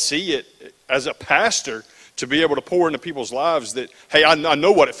and see it as a pastor, to be able to pour into people's lives that, hey, I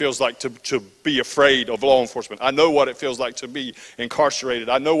know what it feels like to be afraid of law enforcement. I know what it feels like to be incarcerated.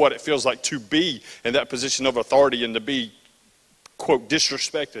 I know what it feels like to be in that position of authority and to be, quote,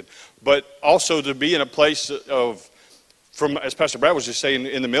 disrespected. But also to be in a place of, from, as Pastor Brad was just saying,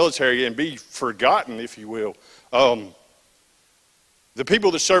 in the military and be forgotten, if you will. The people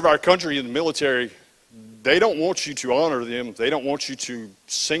that serve our country in the military, they don't want you to honor them. They don't want you to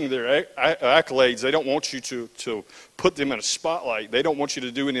sing their accolades. They don't want you to put them in a spotlight. They don't want you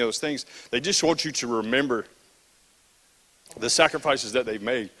to do any of those things. They just want you to remember the sacrifices that they've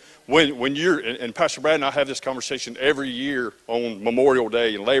made. When you're, and Pastor Brad and I have this conversation every year on Memorial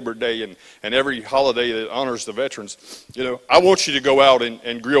Day and Labor Day and every holiday that honors the veterans. You know, I want you to go out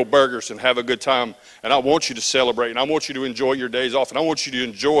and grill burgers and have a good time, and I want you to celebrate, and I want you to enjoy your days off, and I want you to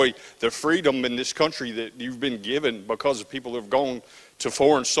enjoy the freedom in this country that you've been given because of people who have gone to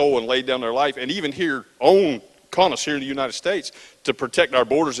foreign soil and laid down their life, and even here on Conus here in the United States to protect our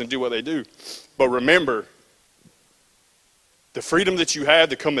borders and do what they do. But remember, the freedom that you had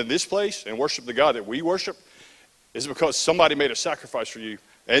to come in this place and worship the God that we worship is because somebody made a sacrifice for you.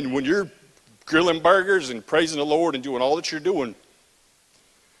 And when you're grilling burgers and praising the Lord and doing all that you're doing,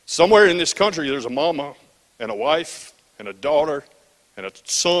 somewhere in this country there's a mama and a wife and a daughter and a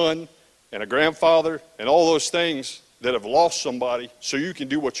son and a grandfather and all those things that have lost somebody so you can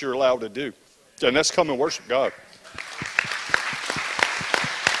do what you're allowed to do. And that's come and worship God.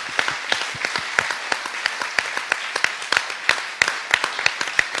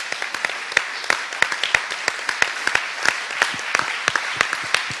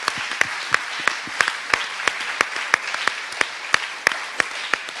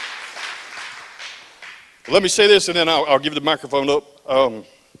 Let me say this, and then I'll give the microphone up.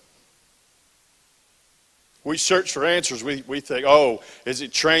 We search for answers. We think, oh, is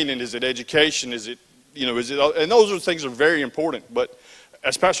it training? Is it education? Is it, is it? And those things are very important. But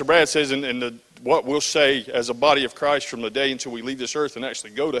as Pastor Brad says, what we'll say as a body of Christ from the day until we leave this earth and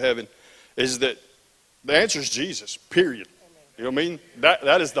actually go to heaven, is that the answer is Jesus, period. You know what I mean?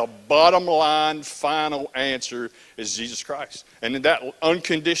 That is the bottom line, final answer is Jesus Christ. And then that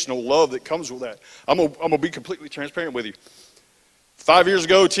unconditional love that comes with that. I'm gonna be completely transparent with you. 5 years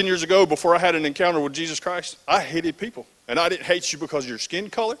ago, 10 years ago, before I had an encounter with Jesus Christ, I hated people. And I didn't hate you because of your skin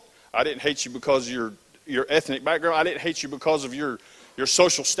color. I didn't hate you because of your ethnic background. I didn't hate you because of your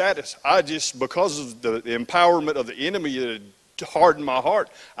social status. Because of the empowerment of the enemy that had hardened my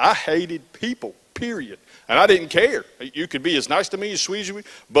heart, I hated people, period. And I didn't care. You could be as nice to me, as sweet as you,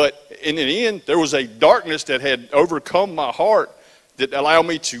 but in the end, there was a darkness that had overcome my heart that allowed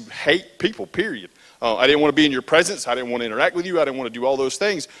me to hate people, period. I didn't want to be in your presence. I didn't want to interact with you. I didn't want to do all those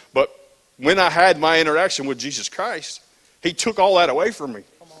things. But when I had my interaction with Jesus Christ, he took all that away from me.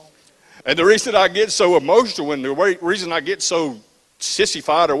 And the reason I get so emotional and the reason I get so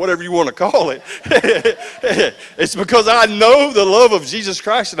sissified or whatever you want to call it, it's because I know the love of Jesus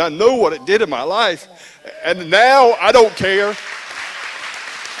Christ and I know what it did in my life. And now I don't care.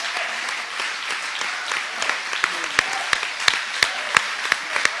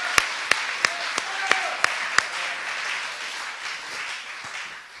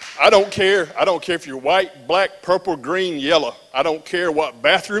 I don't care. I don't care if you're white, black, purple, green, yellow. I don't care what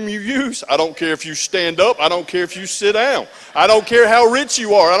bathroom you use. I don't care if you stand up. I don't care if you sit down. I don't care how rich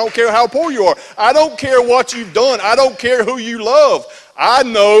you are. I don't care how poor you are. I don't care what you've done. I don't care who you love. I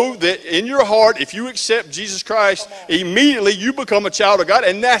know that in your heart, if you accept Jesus Christ, immediately you become a child of God,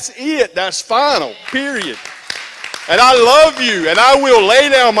 and that's it. That's final, period. And I love you, and I will lay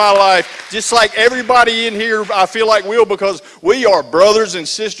down my life just like everybody in here I feel like will, because we are brothers and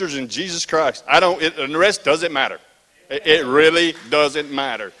sisters in Jesus Christ. And the rest doesn't matter. It really doesn't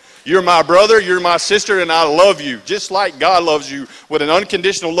matter. You're my brother, you're my sister, and I love you just like God loves you with an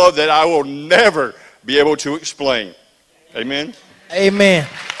unconditional love that I will never be able to explain. Amen? Amen.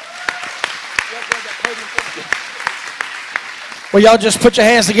 Well, y'all just put your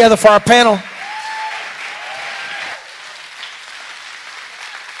hands together for our panel.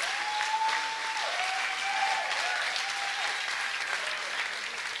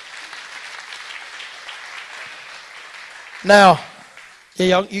 Now, yeah,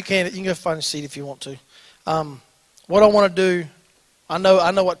 y'all, you can go find a seat if you want to. What I want to do, I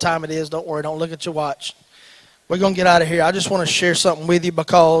know what time it is. Don't worry. Don't look at your watch. We're going to get out of here. I just want to share something with you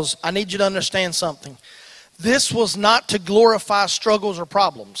because I need you to understand something. This was not to glorify struggles or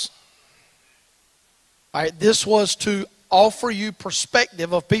problems. All right, this was to offer you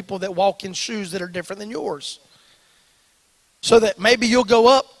perspective of people that walk in shoes that are different than yours. So that maybe you'll go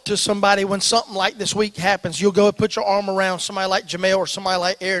up to somebody when something like this week happens. You'll go and put your arm around somebody like Jamel or somebody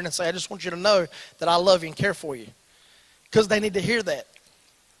like Aaron and say, I just want you to know that I love you and care for you. Because they need to hear that.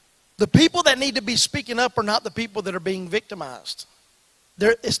 The people that need to be speaking up are not the people that are being victimized.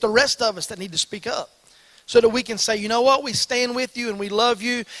 It's the rest of us that need to speak up. So that we can say, you know what, we stand with you and we love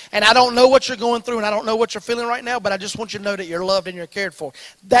you. And I don't know what you're going through and I don't know what you're feeling right now, but I just want you to know that you're loved and you're cared for.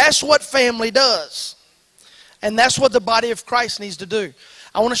 That's what family does. And that's what the body of Christ needs to do.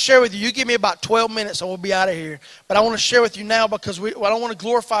 I want to share with you. You give me about 12 minutes and we'll be out of here. But I want to share with you now because I don't want to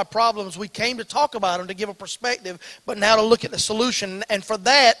glorify problems. We came to talk about them, to give a perspective, but now to look at the solution. And for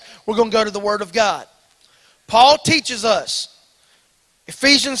that, we're going to go to the Word of God. Paul teaches us,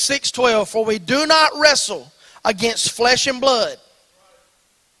 Ephesians 6:12, for we do not wrestle against flesh and blood.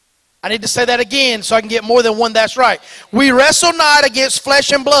 I need to say that again so I can get more than one that's right. We wrestle not against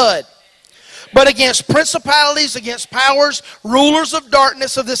flesh and blood, but against principalities, against powers, rulers of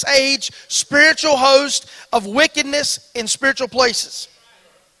darkness of this age, spiritual hosts of wickedness in spiritual places.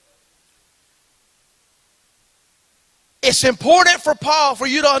 It's important for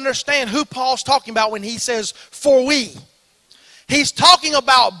you to understand who Paul's talking about when he says, for we. He's talking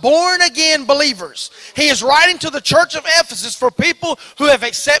about born-again believers. He is writing to the church of Ephesus for people who have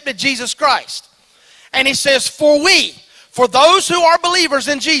accepted Jesus Christ. And he says, for we, for those who are believers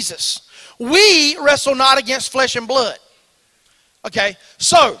in Jesus, we wrestle not against flesh and blood. Okay,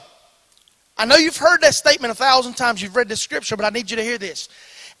 so, I know you've heard that statement 1,000 times. You've read this scripture, but I need you to hear this.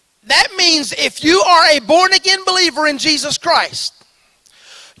 That means if you are a born-again believer in Jesus Christ,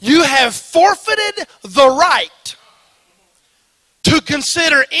 you have forfeited the right to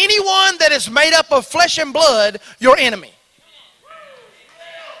consider anyone that is made up of flesh and blood your enemy.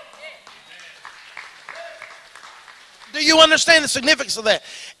 Do you understand the significance of that?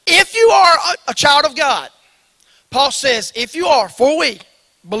 If you are a child of God, Paul says, if you are, for we,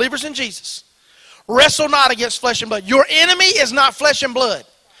 believers in Jesus, wrestle not against flesh and blood. Your enemy is not flesh and blood.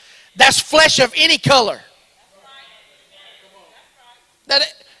 That's flesh of any color.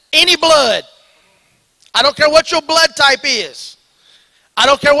 Any blood. I don't care what your blood type is. I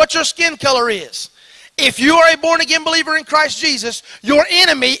don't care what your skin color is. If you are a born-again believer in Christ Jesus, your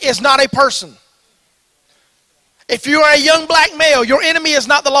enemy is not a person. If you are a young black male, your enemy is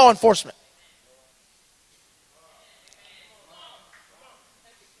not the law enforcement.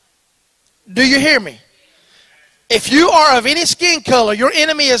 Do you hear me? If you are of any skin color, your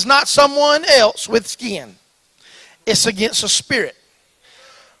enemy is not someone else with skin. It's against a spirit.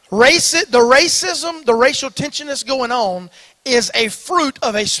 The racism, the racial tension that's going on is a fruit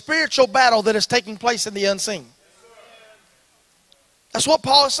of a spiritual battle that is taking place in the unseen. That's what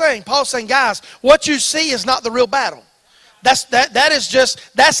Paul is saying. Paul is saying, guys, what you see is not the real battle. That's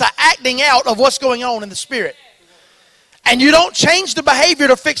an acting out of what's going on in the spirit. And you don't change the behavior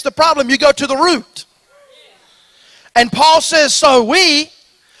to fix the problem. You go to the root. And Paul says, so we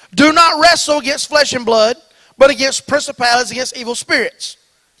do not wrestle against flesh and blood, but against principalities, against evil spirits.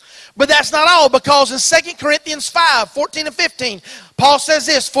 But that's not all, because in 2 Corinthians 5:14 and 15, Paul says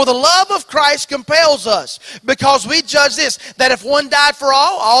this, for the love of Christ compels us, because we judge this, that if one died for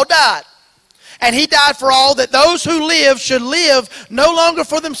all died. And he died for all, that those who live should live no longer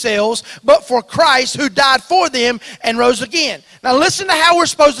for themselves, but for Christ who died for them and rose again. Now listen to how we're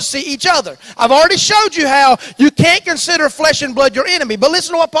supposed to see each other. I've already showed you how you can't consider flesh and blood your enemy, but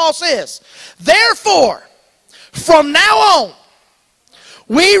listen to what Paul says. Therefore, from now on,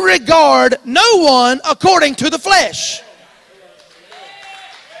 we regard no one according to the flesh.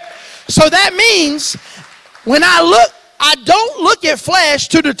 So that means when I don't look at flesh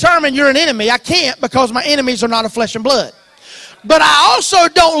to determine you're an enemy. I can't, because my enemies are not of flesh and blood. But I also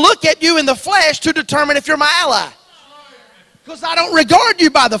don't look at you in the flesh to determine if you're my ally, because I don't regard you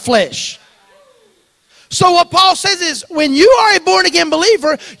by the flesh. So what Paul says is, when you are a born-again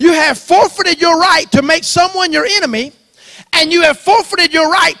believer, you have forfeited your right to make someone your enemy, and you have forfeited your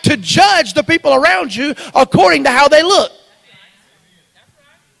right to judge the people around you according to how they look.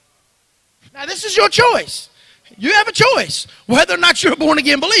 Now this is your choice. You have a choice whether or not you're a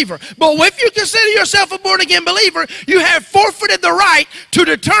born-again believer. But if you consider yourself a born-again believer, you have forfeited the right to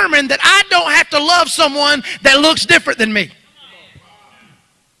determine that I don't have to love someone that looks different than me.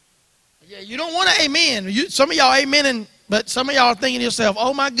 Yeah, you don't want to amen. Some of y'all amening But some of y'all are thinking to yourself,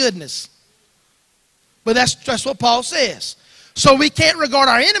 oh my goodness. But that's what Paul says. So we can't regard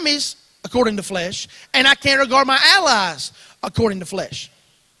our enemies according to flesh, and I can't regard my allies according to flesh.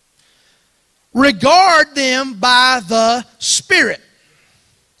 Regard them by the Spirit.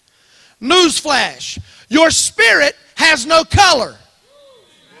 Newsflash, your spirit has no color.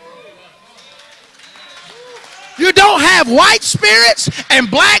 You don't have white spirits and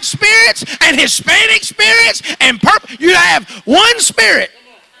black spirits and Hispanic spirits and purple. You have one Spirit,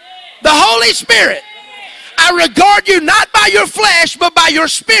 the Holy Spirit. I regard you not by your flesh, but by your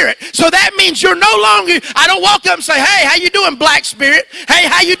spirit. So that means you're no longer, I don't walk up and say, hey, how you doing, black spirit? Hey,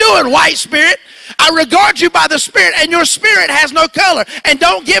 how you doing, white spirit? I regard you by the Spirit, and your spirit has no color. And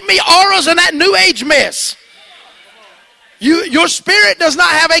don't give me auras and that New Age mess. Your spirit does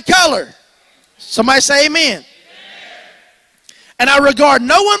not have a color. Somebody say amen. And I regard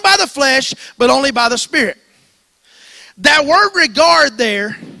no one by the flesh, but only by the Spirit. That word regard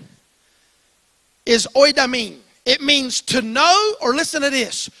there is oidamin. It means to know, or listen to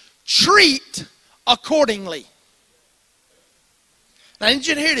this, treat accordingly. Now, I need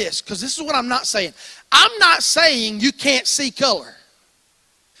you to hear this, because this is what I'm not saying. I'm not saying you can't see color.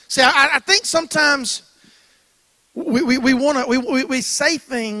 See, I think sometimes we say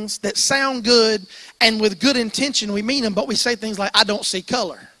things that sound good, and with good intention we mean them, but we say things like, I don't see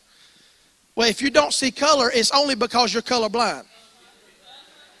color. Well, if you don't see color, it's only because you're colorblind.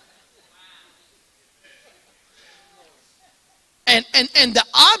 And the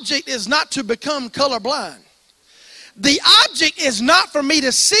object is not to become colorblind. The object is not for me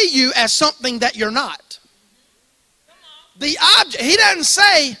to see you as something that you're not. The object, he doesn't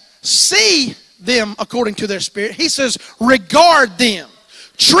say see them according to their spirit. He says regard them,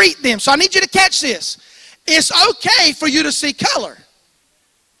 treat them. So I need you to catch this. It's okay for you to see color.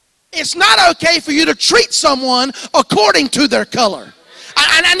 It's not okay for you to treat someone according to their color.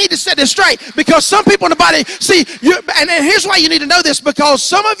 And I need to set this straight, because some people in the body, see, and here's why you need to know this, because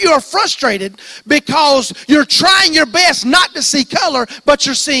some of you are frustrated because you're trying your best not to see color, but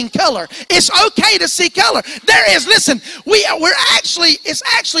you're seeing color. It's okay to see color. Listen, it's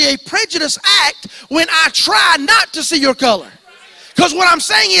actually a prejudice act when I try not to see your color. Because what I'm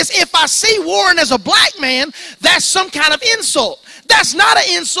saying is, if I see Warren as a black man, that's some kind of insult. That's not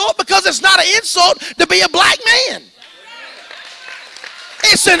an insult, because it's not an insult to be a black man.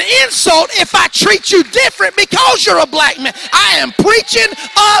 It's an insult if I treat you different because you're a black man. I am preaching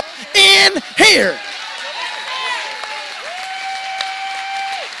up in here.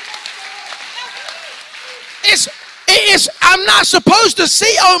 I'm not supposed to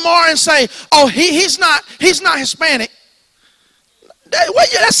see Omar and say, oh, he's not Hispanic.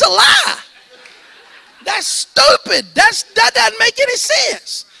 That's a lie. That's stupid. That doesn't make any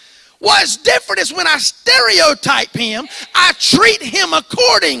sense. What's different is when I stereotype him, I treat him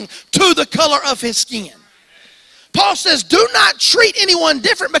according to the color of his skin. Paul says, do not treat anyone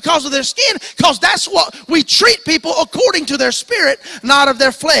different because of their skin, because that's what we treat people according to their spirit, not of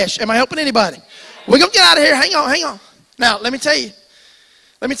their flesh. Am I helping anybody? We're going to get out of here. Hang on. Now, let me tell you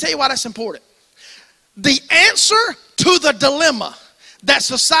why that's important. The answer to the dilemma that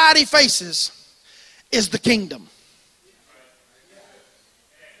society faces is the kingdom.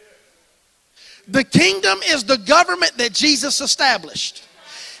 The kingdom is the government that Jesus established.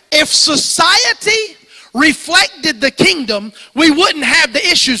 If society reflected the kingdom, we wouldn't have the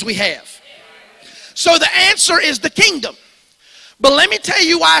issues we have. So the answer is the kingdom. But let me tell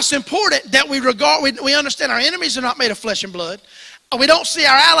you why it's important that we understand our enemies are not made of flesh and blood. We don't see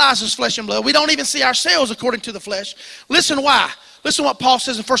our allies as flesh and blood. We don't even see ourselves according to the flesh. Listen why. Listen what Paul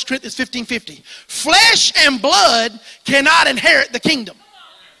says in 1 Corinthians 15:50. Flesh and blood cannot inherit the kingdom.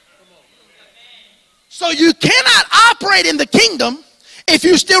 So you cannot operate in the kingdom if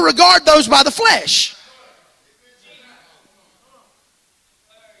you still regard those by the flesh.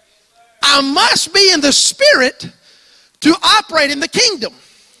 I must be in the spirit to operate in the kingdom.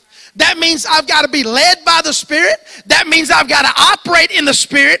 That means I've got to be led by the Spirit. That means I've got to operate in the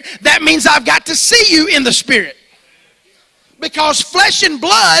Spirit. That means I've got to see you in the Spirit. Because flesh and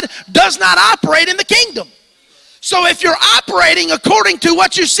blood does not operate in the kingdom. So if you're operating according to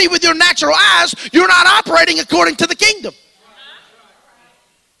what you see with your natural eyes, you're not operating according to the kingdom.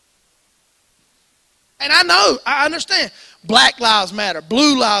 And I understand. Black lives matter,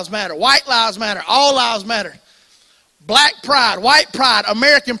 blue lives matter, white lives matter, all lives matter. Black pride, white pride,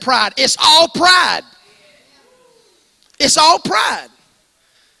 American pride. It's all pride. It's all pride.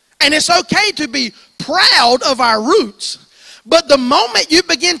 And it's okay to be proud of our roots. But the moment you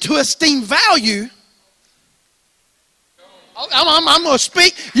begin to esteem value, I'm going to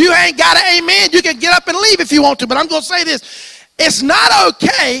speak. You ain't got an amen. You can get up and leave if you want to, but I'm going to say this. It's not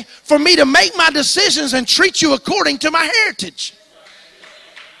okay for me to make my decisions and treat you according to my heritage.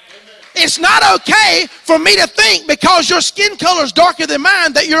 It's not okay for me to think because your skin color is darker than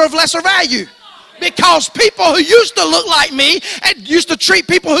mine that you're of lesser value. Because people who used to look like me and used to treat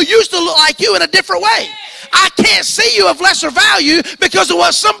people who used to look like you in a different way. I can't see you of lesser value because of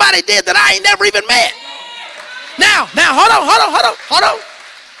what somebody did that I ain't never even met. Now, hold on.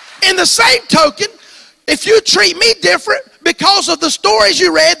 In the same token, if you treat me different because of the stories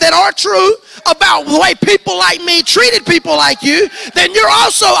you read that are true about the way people like me treated people like you, then you're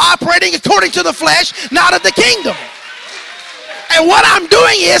also operating according to the flesh, not of the kingdom. And what I'm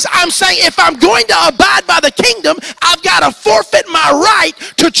doing is I'm saying if I'm going to abide by the kingdom, I've got to forfeit my right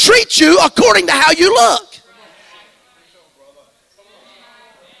to treat you according to how you look.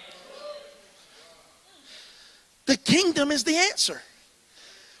 The kingdom is the answer.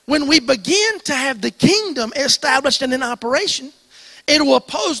 When we begin to have the kingdom established and in operation, it will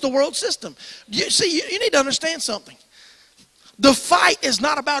oppose the world system. You need to understand something. The fight is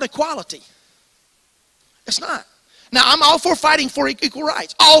not about equality. It's not. Now, I'm all for fighting for equal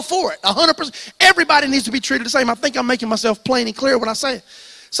rights. All for it, 100%. Everybody needs to be treated the same. I think I'm making myself plain and clear when I say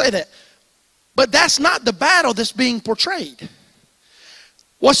that. But that's not the battle that's being portrayed.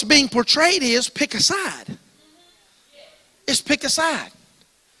 What's being portrayed is pick a side. It's pick a side.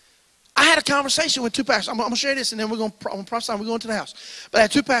 I had a conversation with two pastors. I'm going to share this and then I'm going to prophesy and we're going to the house. But I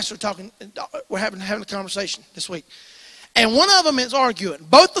had two pastors talking. We're having a conversation this week. And one of them is arguing.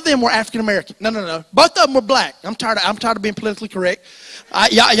 Both of them were African American. No. Both of them were black. I'm tired of being politically correct.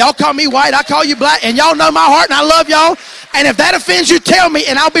 Y'all call me white. I call you black. And y'all know my heart and I love y'all. And if that offends you, tell me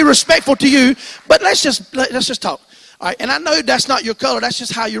and I'll be respectful to you. But let's just talk. All right. And I know that's not your color. That's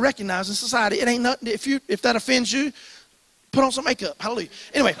just how you recognize in society. It ain't nothing. If that offends you, put on some makeup. Hallelujah.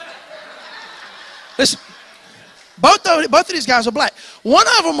 Anyway. Listen. Both of these guys are black. One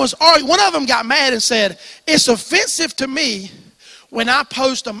of them got mad and said, it's offensive to me when I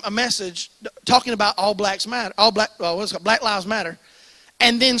post a message talking about Black Lives Matter,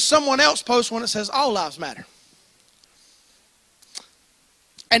 and then someone else posts one that says all lives matter.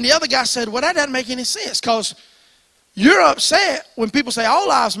 And the other guy said, well, that doesn't make any sense because you're upset when people say all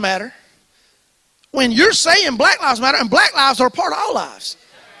lives matter when you're saying Black Lives Matter and black lives are a part of all lives.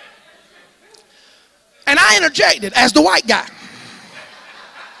 And I interjected as the white guy.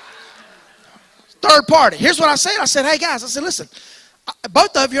 Third party. Here's what I said. I said, hey guys, listen,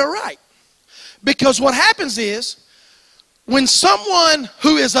 both of you are right. Because what happens is when someone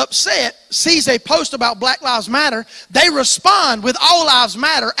who is upset sees a post about Black Lives Matter, they respond with all lives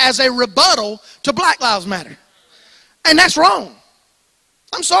matter as a rebuttal to Black Lives Matter. And that's wrong.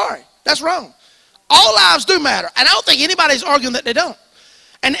 I'm sorry. That's wrong. All lives do matter. And I don't think anybody's arguing that they don't.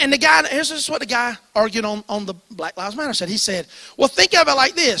 And the guy, here's what the guy argued on the Black Lives Matter said. He said, well, think of it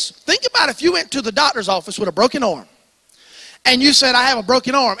like this. Think about if you went to the doctor's office with a broken arm. And you said, I have a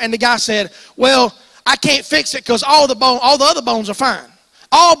broken arm. And the guy said, well, I can't fix it because all the other bones are fine.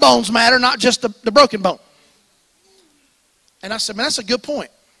 All bones matter, not just the broken bone. And I said, man, that's a good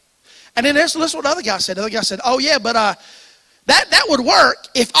point. And then listen what the other guy said. The other guy said, oh, yeah, but that would work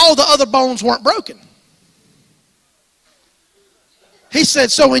if all the other bones weren't broken. He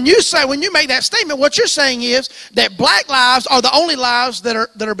said, so when you make that statement, what you're saying is that black lives are the only lives that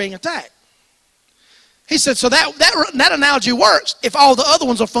are being attacked. He said, so that analogy works if all the other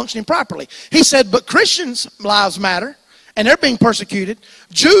ones are functioning properly. He said, but Christians' lives matter, and they're being persecuted.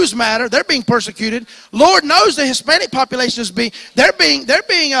 Jews matter, they're being persecuted. Lord knows the Hispanic population is being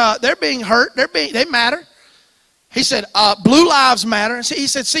hurt. They matter. He said, blue lives matter. And he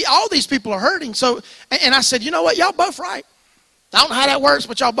said, see, all these people are hurting. So, and I said, you know what? Y'all both right. I don't know how that works,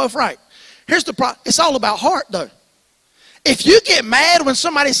 but y'all both right. Here's the problem. It's all about heart, though. If you get mad when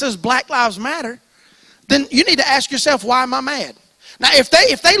somebody says Black Lives Matter, then you need to ask yourself, why am I mad? Now, if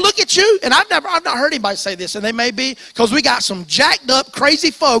they look at you, and I've not heard anybody say this, and they may be, because we got some jacked up,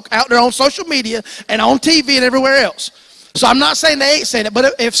 crazy folk out there on social media and on TV and everywhere else. So I'm not saying they ain't saying it,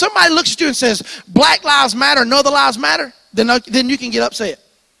 but if somebody looks at you and says, Black Lives Matter, no other lives matter, then you can get upset.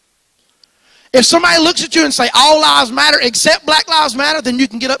 If somebody looks at you and say all lives matter except Black Lives Matter, then you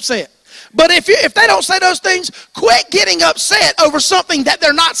can get upset. But if they don't say those things, quit getting upset over something that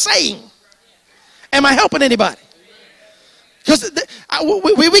they're not saying. Am I helping anybody? Because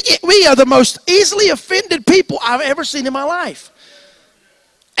we are the most easily offended people I've ever seen in my life.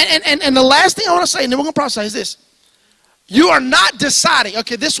 And the last thing I want to say, and then we're going to prophesy, is this. You are not deciding.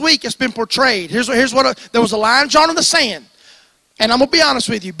 Okay, this week it's been portrayed. Here's what there was a line drawn in the sand. And I'm going to be honest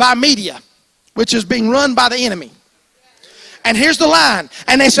with you, by media, which is being run by the enemy. And here's the line.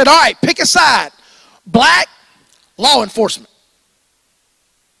 And they said, all right, pick a side. Black, law enforcement.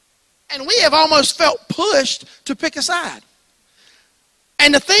 And we have almost felt pushed to pick a side.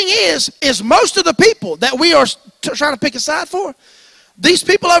 And the thing is most of the people that we are trying to pick a side for, these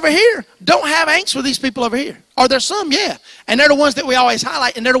people over here don't have angst with these people over here. Are there some? Yeah. And they're the ones that we always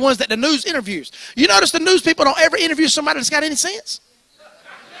highlight, and they're the ones that the news interviews. You notice the news people don't ever interview somebody that's got any sense?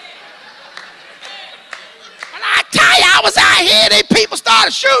 And I tell you, I was out here, these people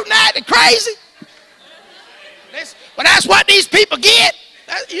started shooting at me crazy. But that's what these people get.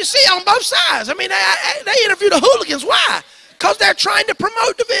 You see on both sides. I mean, they interview the hooligans. Why? Because they're trying to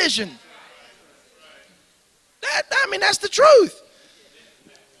promote division. That's the truth.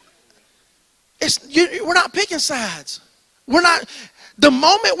 We're not picking sides. We're not. The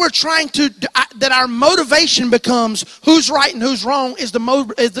moment we're trying to, that our motivation becomes who's right and who's wrong is the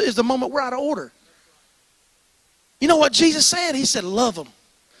moment we're out of order. You know what Jesus said? He said, love them.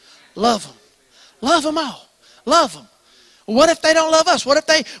 Love them. Love them all. Love them. What if they don't love us? What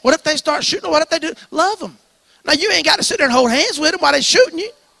if they start shooting? What if they do? Love them. Now, you ain't got to sit there and hold hands with them while they're shooting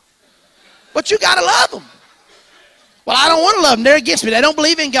you. But you got to love them. Well, I don't want to love them. They're against me. They don't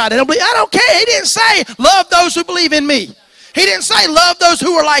believe in God. I don't care. He didn't say love those who believe in me. He didn't say love those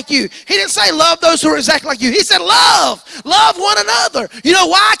who are like you. He didn't say love those who are exactly like you. He said love. Love one another. You know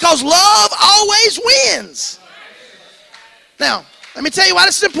why? Because love always wins. Now, let me tell you why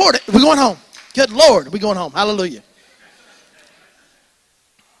this is important. We're going home. Good Lord, we're going home. Hallelujah.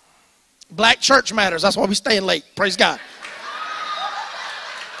 Black church matters. That's why we're staying late. Praise God.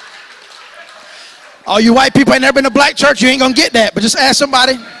 All you white people ain't never been to black church, you ain't going to get that. But just ask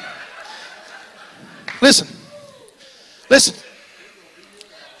somebody. Listen.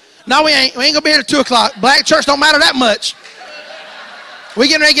 No, we ain't going to be here at 2 o'clock. Black church don't matter that much. We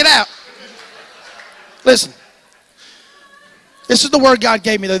getting ready to get out. Listen. This is the word God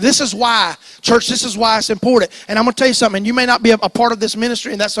gave me, though. This is why, church, this is why it's important. And I'm going to tell you something. You may not be a part of this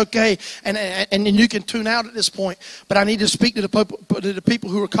ministry, and that's okay. And you can tune out at this point. But I need to speak to the people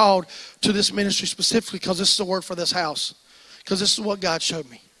who are called to this ministry specifically, because this is the word for this house. Because this is what God showed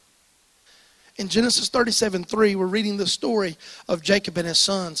me. In Genesis 37:3, we're reading the story of Jacob and his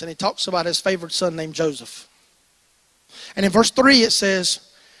sons. And he talks about his favorite son named Joseph. And in verse 3, it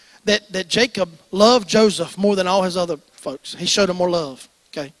says that Jacob loved Joseph more than all his other folks. He showed him more love.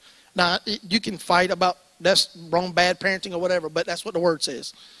 Okay. Now, you can fight about that's wrong, bad parenting or whatever, but that's what the word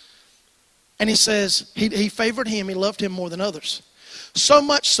says. And he says he favored him. He loved him more than others. So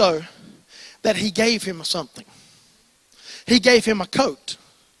much so that he gave him something. He gave him a coat.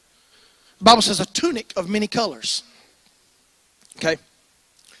 The Bible says a tunic of many colors. Okay.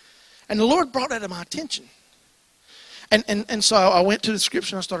 And the Lord brought that to my attention. And so I went to the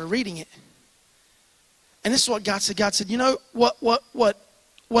scripture and I started reading it. And this is what God said. God said, you know,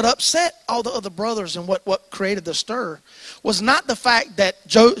 what upset all the other brothers and what created the stir was not the fact that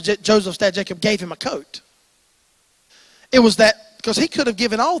Joseph's dad Jacob gave him a coat. It was that, because he could have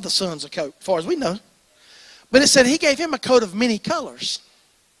given all the sons a coat, as far as we know. But it said he gave him a coat of many colors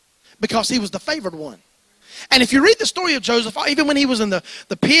because he was the favored one. And if you read the story of Joseph, even when he was in the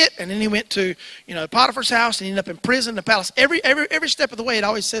pit, and then he went to Potiphar's house, and he ended up in prison, the palace, every step of the way it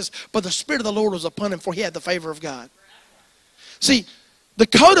always says, but the Spirit of the Lord was upon him, for he had the favor of God. See, the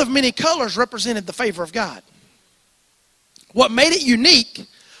coat of many colors represented the favor of God. What made it unique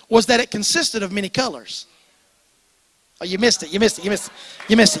was that it consisted of many colors. Oh, you missed it.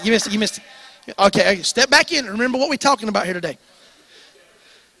 Okay, step back in and remember what we're talking about here today.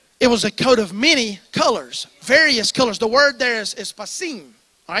 It was a coat of many colors, various colors. The word there is pasim,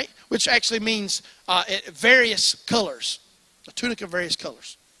 all right, which actually means various colors, a tunic of various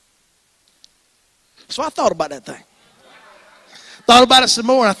colors. So I thought about that thing. Thought about it some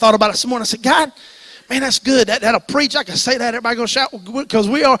more, and I thought about it some more, and I said, God, man, that's good. That'll preach. I can say that. Everybody going to shout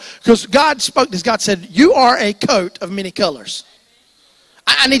because God spoke this. God said, you are a coat of many colors.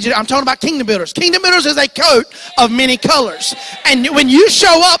 I need you. I'm talking about kingdom builders. Kingdom builders is a coat of many colors. And when you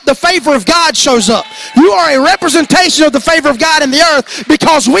show up, the favor of God shows up. You are a representation of the favor of God in the earth,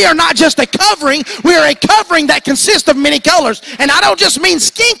 because we are not just a covering. We are a covering that consists of many colors. And I don't just mean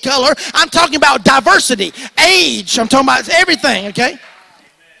skin color. I'm talking about diversity, age. I'm talking about everything, okay?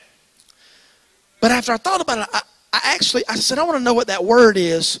 But after I thought about it, I said, I want to know what that word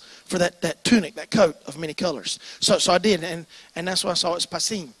is for that tunic, that coat of many colors. So I did, and that's what I saw. It's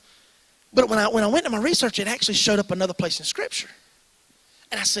pasim. But when I went to my research, it actually showed up another place in Scripture.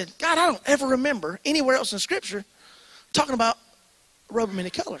 And I said, God, I don't ever remember anywhere else in Scripture talking about a robe of many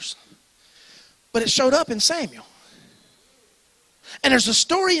colors. But it showed up in Samuel. And there's a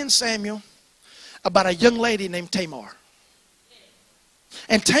story in Samuel about a young lady named Tamar.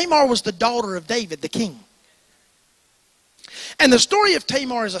 And Tamar was the daughter of David, the king. And the story of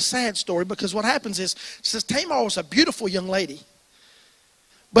Tamar is a sad story because what happens is, it says Tamar was a beautiful young lady,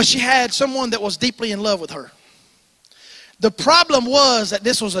 but she had someone that was deeply in love with her. The problem was that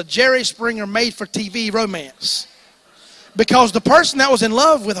this was a Jerry Springer made-for-TV romance, because the person that was in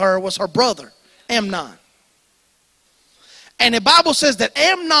love with her was her brother, Amnon. And the Bible says that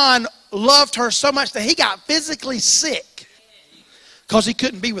Amnon loved her so much that he got physically sick because he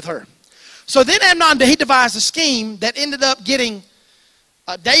couldn't be with her. So then Amnon, he devised a scheme that ended up getting,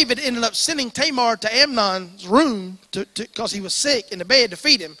 David ended up sending Tamar to Amnon's room because he was sick in the bed to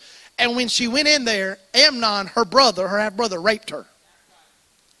feed him. And when she went in there, Amnon, her brother, her half-brother, raped her.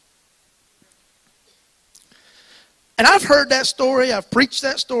 And I've heard that story, I've preached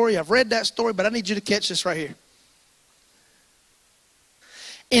that story, I've read that story, but I need you to catch this right here.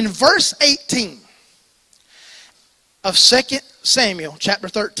 In verse 18 of 2 Samuel chapter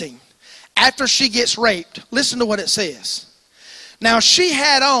 13, after she gets raped, listen to what it says. Now she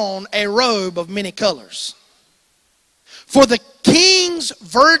had on a robe of many colors, for the king's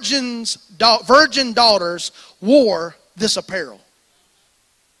virgin daughters wore this apparel.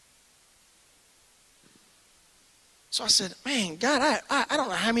 So I said, man, God, I don't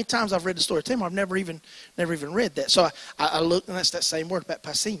know how many times I've read the story of Tamar. I've never even read that. So I looked, and that's that same word,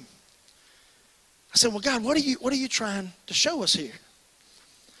 pasim. I said, well, God, what are you trying to show us here?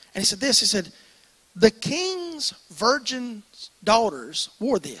 And he said this. He said, the king's virgin daughters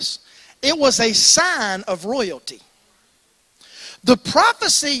wore this. It was a sign of royalty. The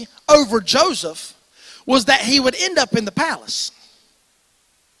prophecy over Joseph was that he would end up in the palace.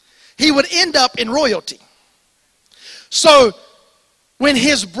 He would end up in royalty. So when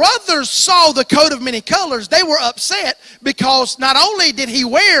his brothers saw the coat of many colors, they were upset because not only did he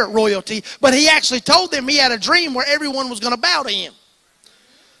wear royalty, but he actually told them he had a dream where everyone was going to bow to him.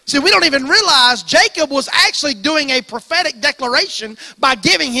 See, we don't even realize Jacob was actually doing a prophetic declaration by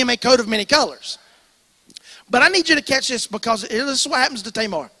giving him a coat of many colors. But I need you to catch this because this is what happens to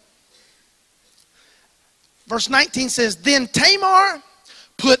Tamar. Verse 19 says, then Tamar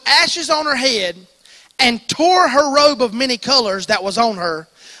put ashes on her head and tore her robe of many colors that was on her,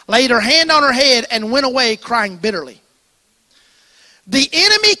 laid her hand on her head, and went away crying bitterly. The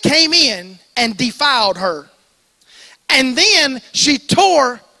enemy came in and defiled her. And then she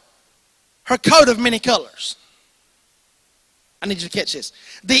tore her coat of many colors. I need you to catch this.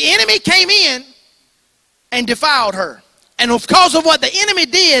 The enemy came in and defiled her. And because of what the enemy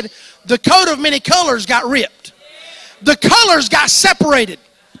did, the coat of many colors got ripped. The colors got separated.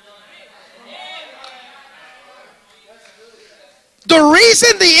 The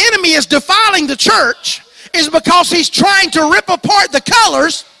reason the enemy is defiling the church is because he's trying to rip apart the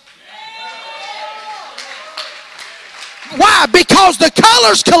colors. Why? Because the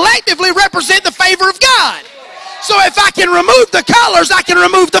colors collectively represent the favor of God. So if I can remove the colors, I can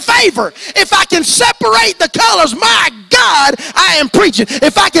remove the favor. If I can separate the colors, my God, I am preaching.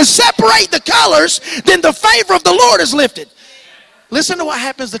 If I can separate the colors, then the favor of the Lord is lifted. Listen to what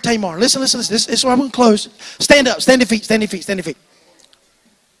happens to Tamar. Listen. This is where I'm going to close. Stand up. Stand your feet. Stand your feet. Stand your feet.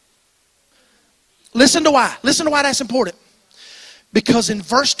 Listen to why. Listen to why that's important. Because in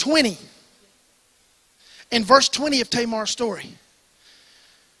verse 20 of Tamar's story,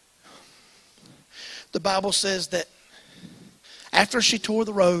 the Bible says that after she tore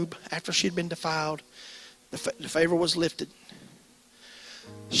the robe, after she had been defiled, the favor was lifted.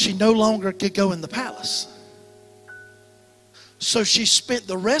 She no longer could go in the palace. So she spent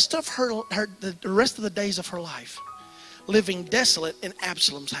the rest of the rest of the days of her life living desolate in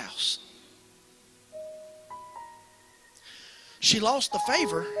Absalom's house. She lost the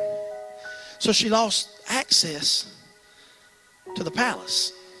favor, so she lost access to the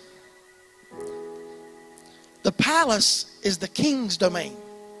palace. The palace is the king's domain.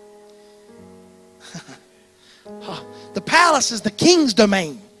 The palace is the king's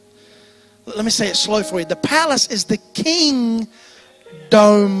domain. Let me say it slow for you. The palace is the king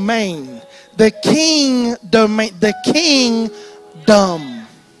domain. The king domain. The kingdom.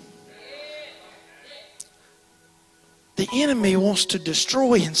 The enemy wants to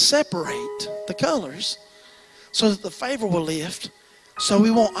destroy and separate the colors so that the favor will lift, so we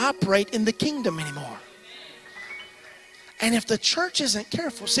won't operate in the kingdom anymore. And if the church isn't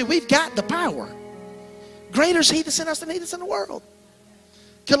careful, see, we've got the power. Greater is he that's in us than he that's in the world.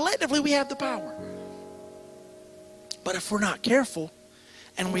 Collectively, we have the power. But if we're not careful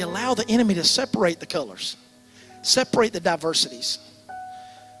and we allow the enemy to separate the colors, separate the diversities,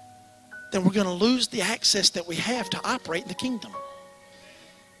 then we're going to lose the access that we have to operate in the kingdom.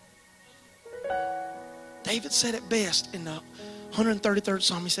 David said it best in the 133rd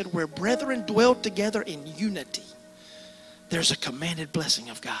Psalm, he said, where brethren dwell together in unity, there's a commanded blessing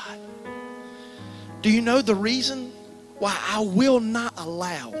of God. Do you know the reason why I will not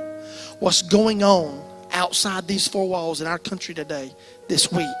allow what's going on outside these four walls in our country today,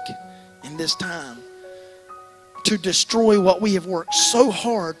 this week, in this time, to destroy what we have worked so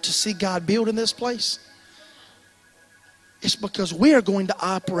hard to see God build in this place? It's because we are going to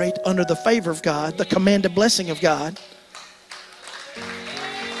operate under the favor of God, the commanded blessing of God.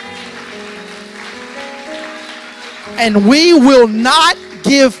 And we will not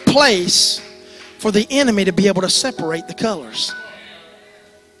give place for the enemy to be able to separate the colors.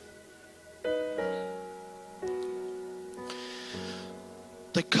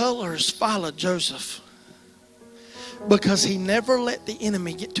 The colors followed Joseph because he never let the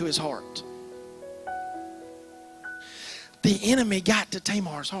enemy get to his heart. The enemy got to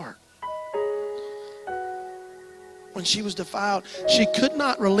Tamar's heart. When she was defiled, she could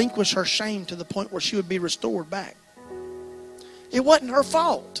not relinquish her shame to the point where she would be restored back. It wasn't her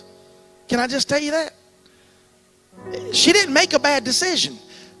fault. Can I just tell you that? She didn't make a bad decision.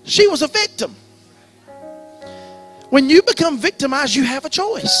 She was a victim. When you become victimized, you have a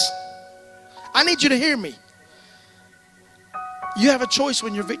choice. I need you to hear me. You have a choice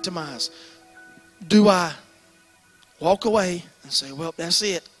when you're victimized. Do I walk away and say, well, that's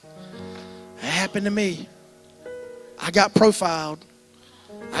it. It happened to me. I got profiled.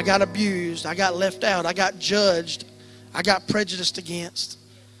 I got abused. I got left out. I got judged. I got prejudiced against.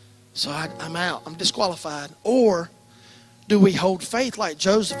 So I'm out. I'm disqualified. Or do we hold faith like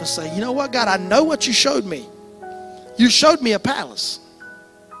Joseph and say, you know what, God, I know what you showed me. You showed me a palace.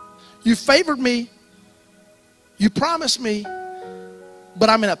 You favored me. You promised me, but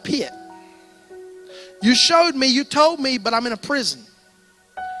I'm in a pit. You showed me, you told me, but I'm in a prison.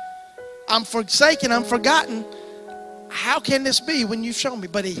 I'm forsaken, I'm forgotten. How can this be when you've shown me?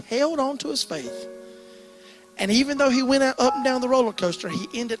 But he held on to his faith. And even though he went up and down the roller coaster, he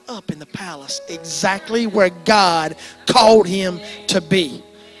ended up in the palace exactly where God called him to be.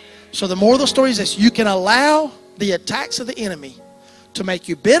 So the moral of the story is this: you can allow the attacks of the enemy to make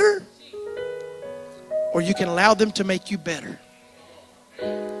you bitter, or you can allow them to make you better.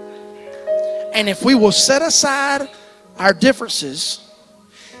 And if we will set aside our differences,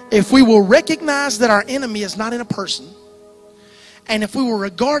 if we will recognize that our enemy is not in a person, and if we will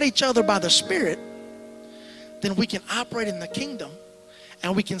regard each other by the Spirit, then we can operate in the kingdom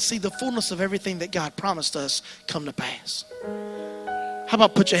and we can see the fullness of everything that God promised us come to pass. How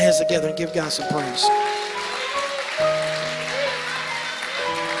about put your hands together and give God some praise?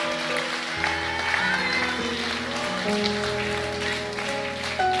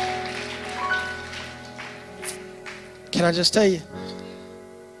 Can I just tell you,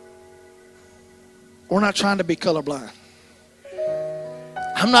 we're not trying to be colorblind.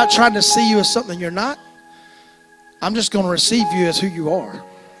 I'm not trying to see you as something you're not. I'm just going to receive you as who you are.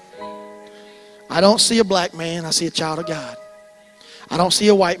 I don't see a black man, I see a child of God. I don't see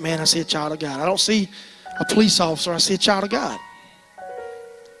a white man, I see a child of God. I don't see a police officer, I see a child of God.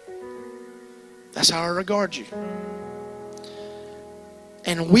 That's how I regard you.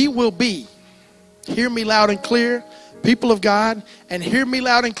 And we will be, hear me loud and clear, people of God, and hear me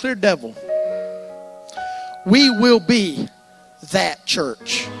loud and clear, devil. We will be that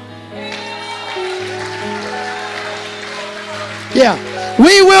church. Yeah,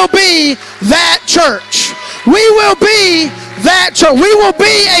 we will be that church. We will be that church. We will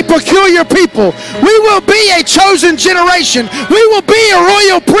be a peculiar people. We will be a chosen generation. We will be a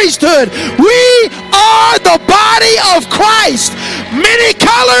royal priesthood. We are the body of Christ. Many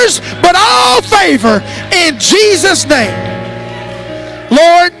colors, but all favor in Jesus' name.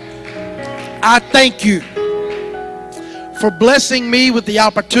 Lord, I thank you for blessing me with the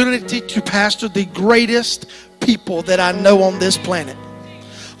opportunity to pastor the greatest people that I know on this planet.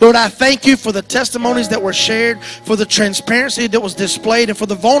 Lord, I thank you for the testimonies that were shared, for the transparency that was displayed, and for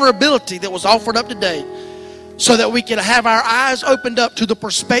the vulnerability that was offered up today, so that we can have our eyes opened up to the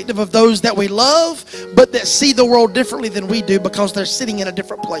perspective of those that we love, but that see the world differently than we do because they're sitting in a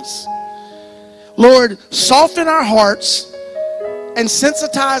different place. Lord, soften our hearts and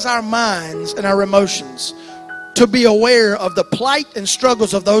sensitize our minds and our emotions to be aware of the plight and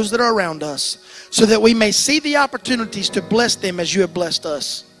struggles of those that are around us, so that we may see the opportunities to bless them as you have blessed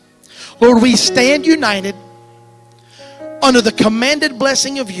us. Lord, we stand united under the commanded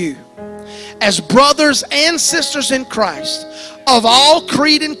blessing of you as brothers and sisters in Christ of all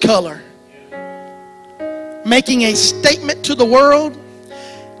creed and color, making a statement to the world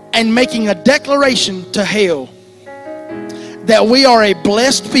and making a declaration to hell that we are a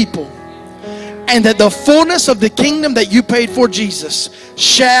blessed people and that the fullness of the kingdom that you paid for, Jesus,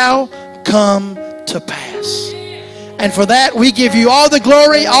 shall come to pass. And for that, we give you all the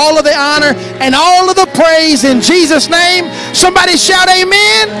glory, all of the honor, and all of the praise in Jesus' name. Somebody shout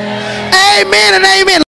amen. Amen and amen.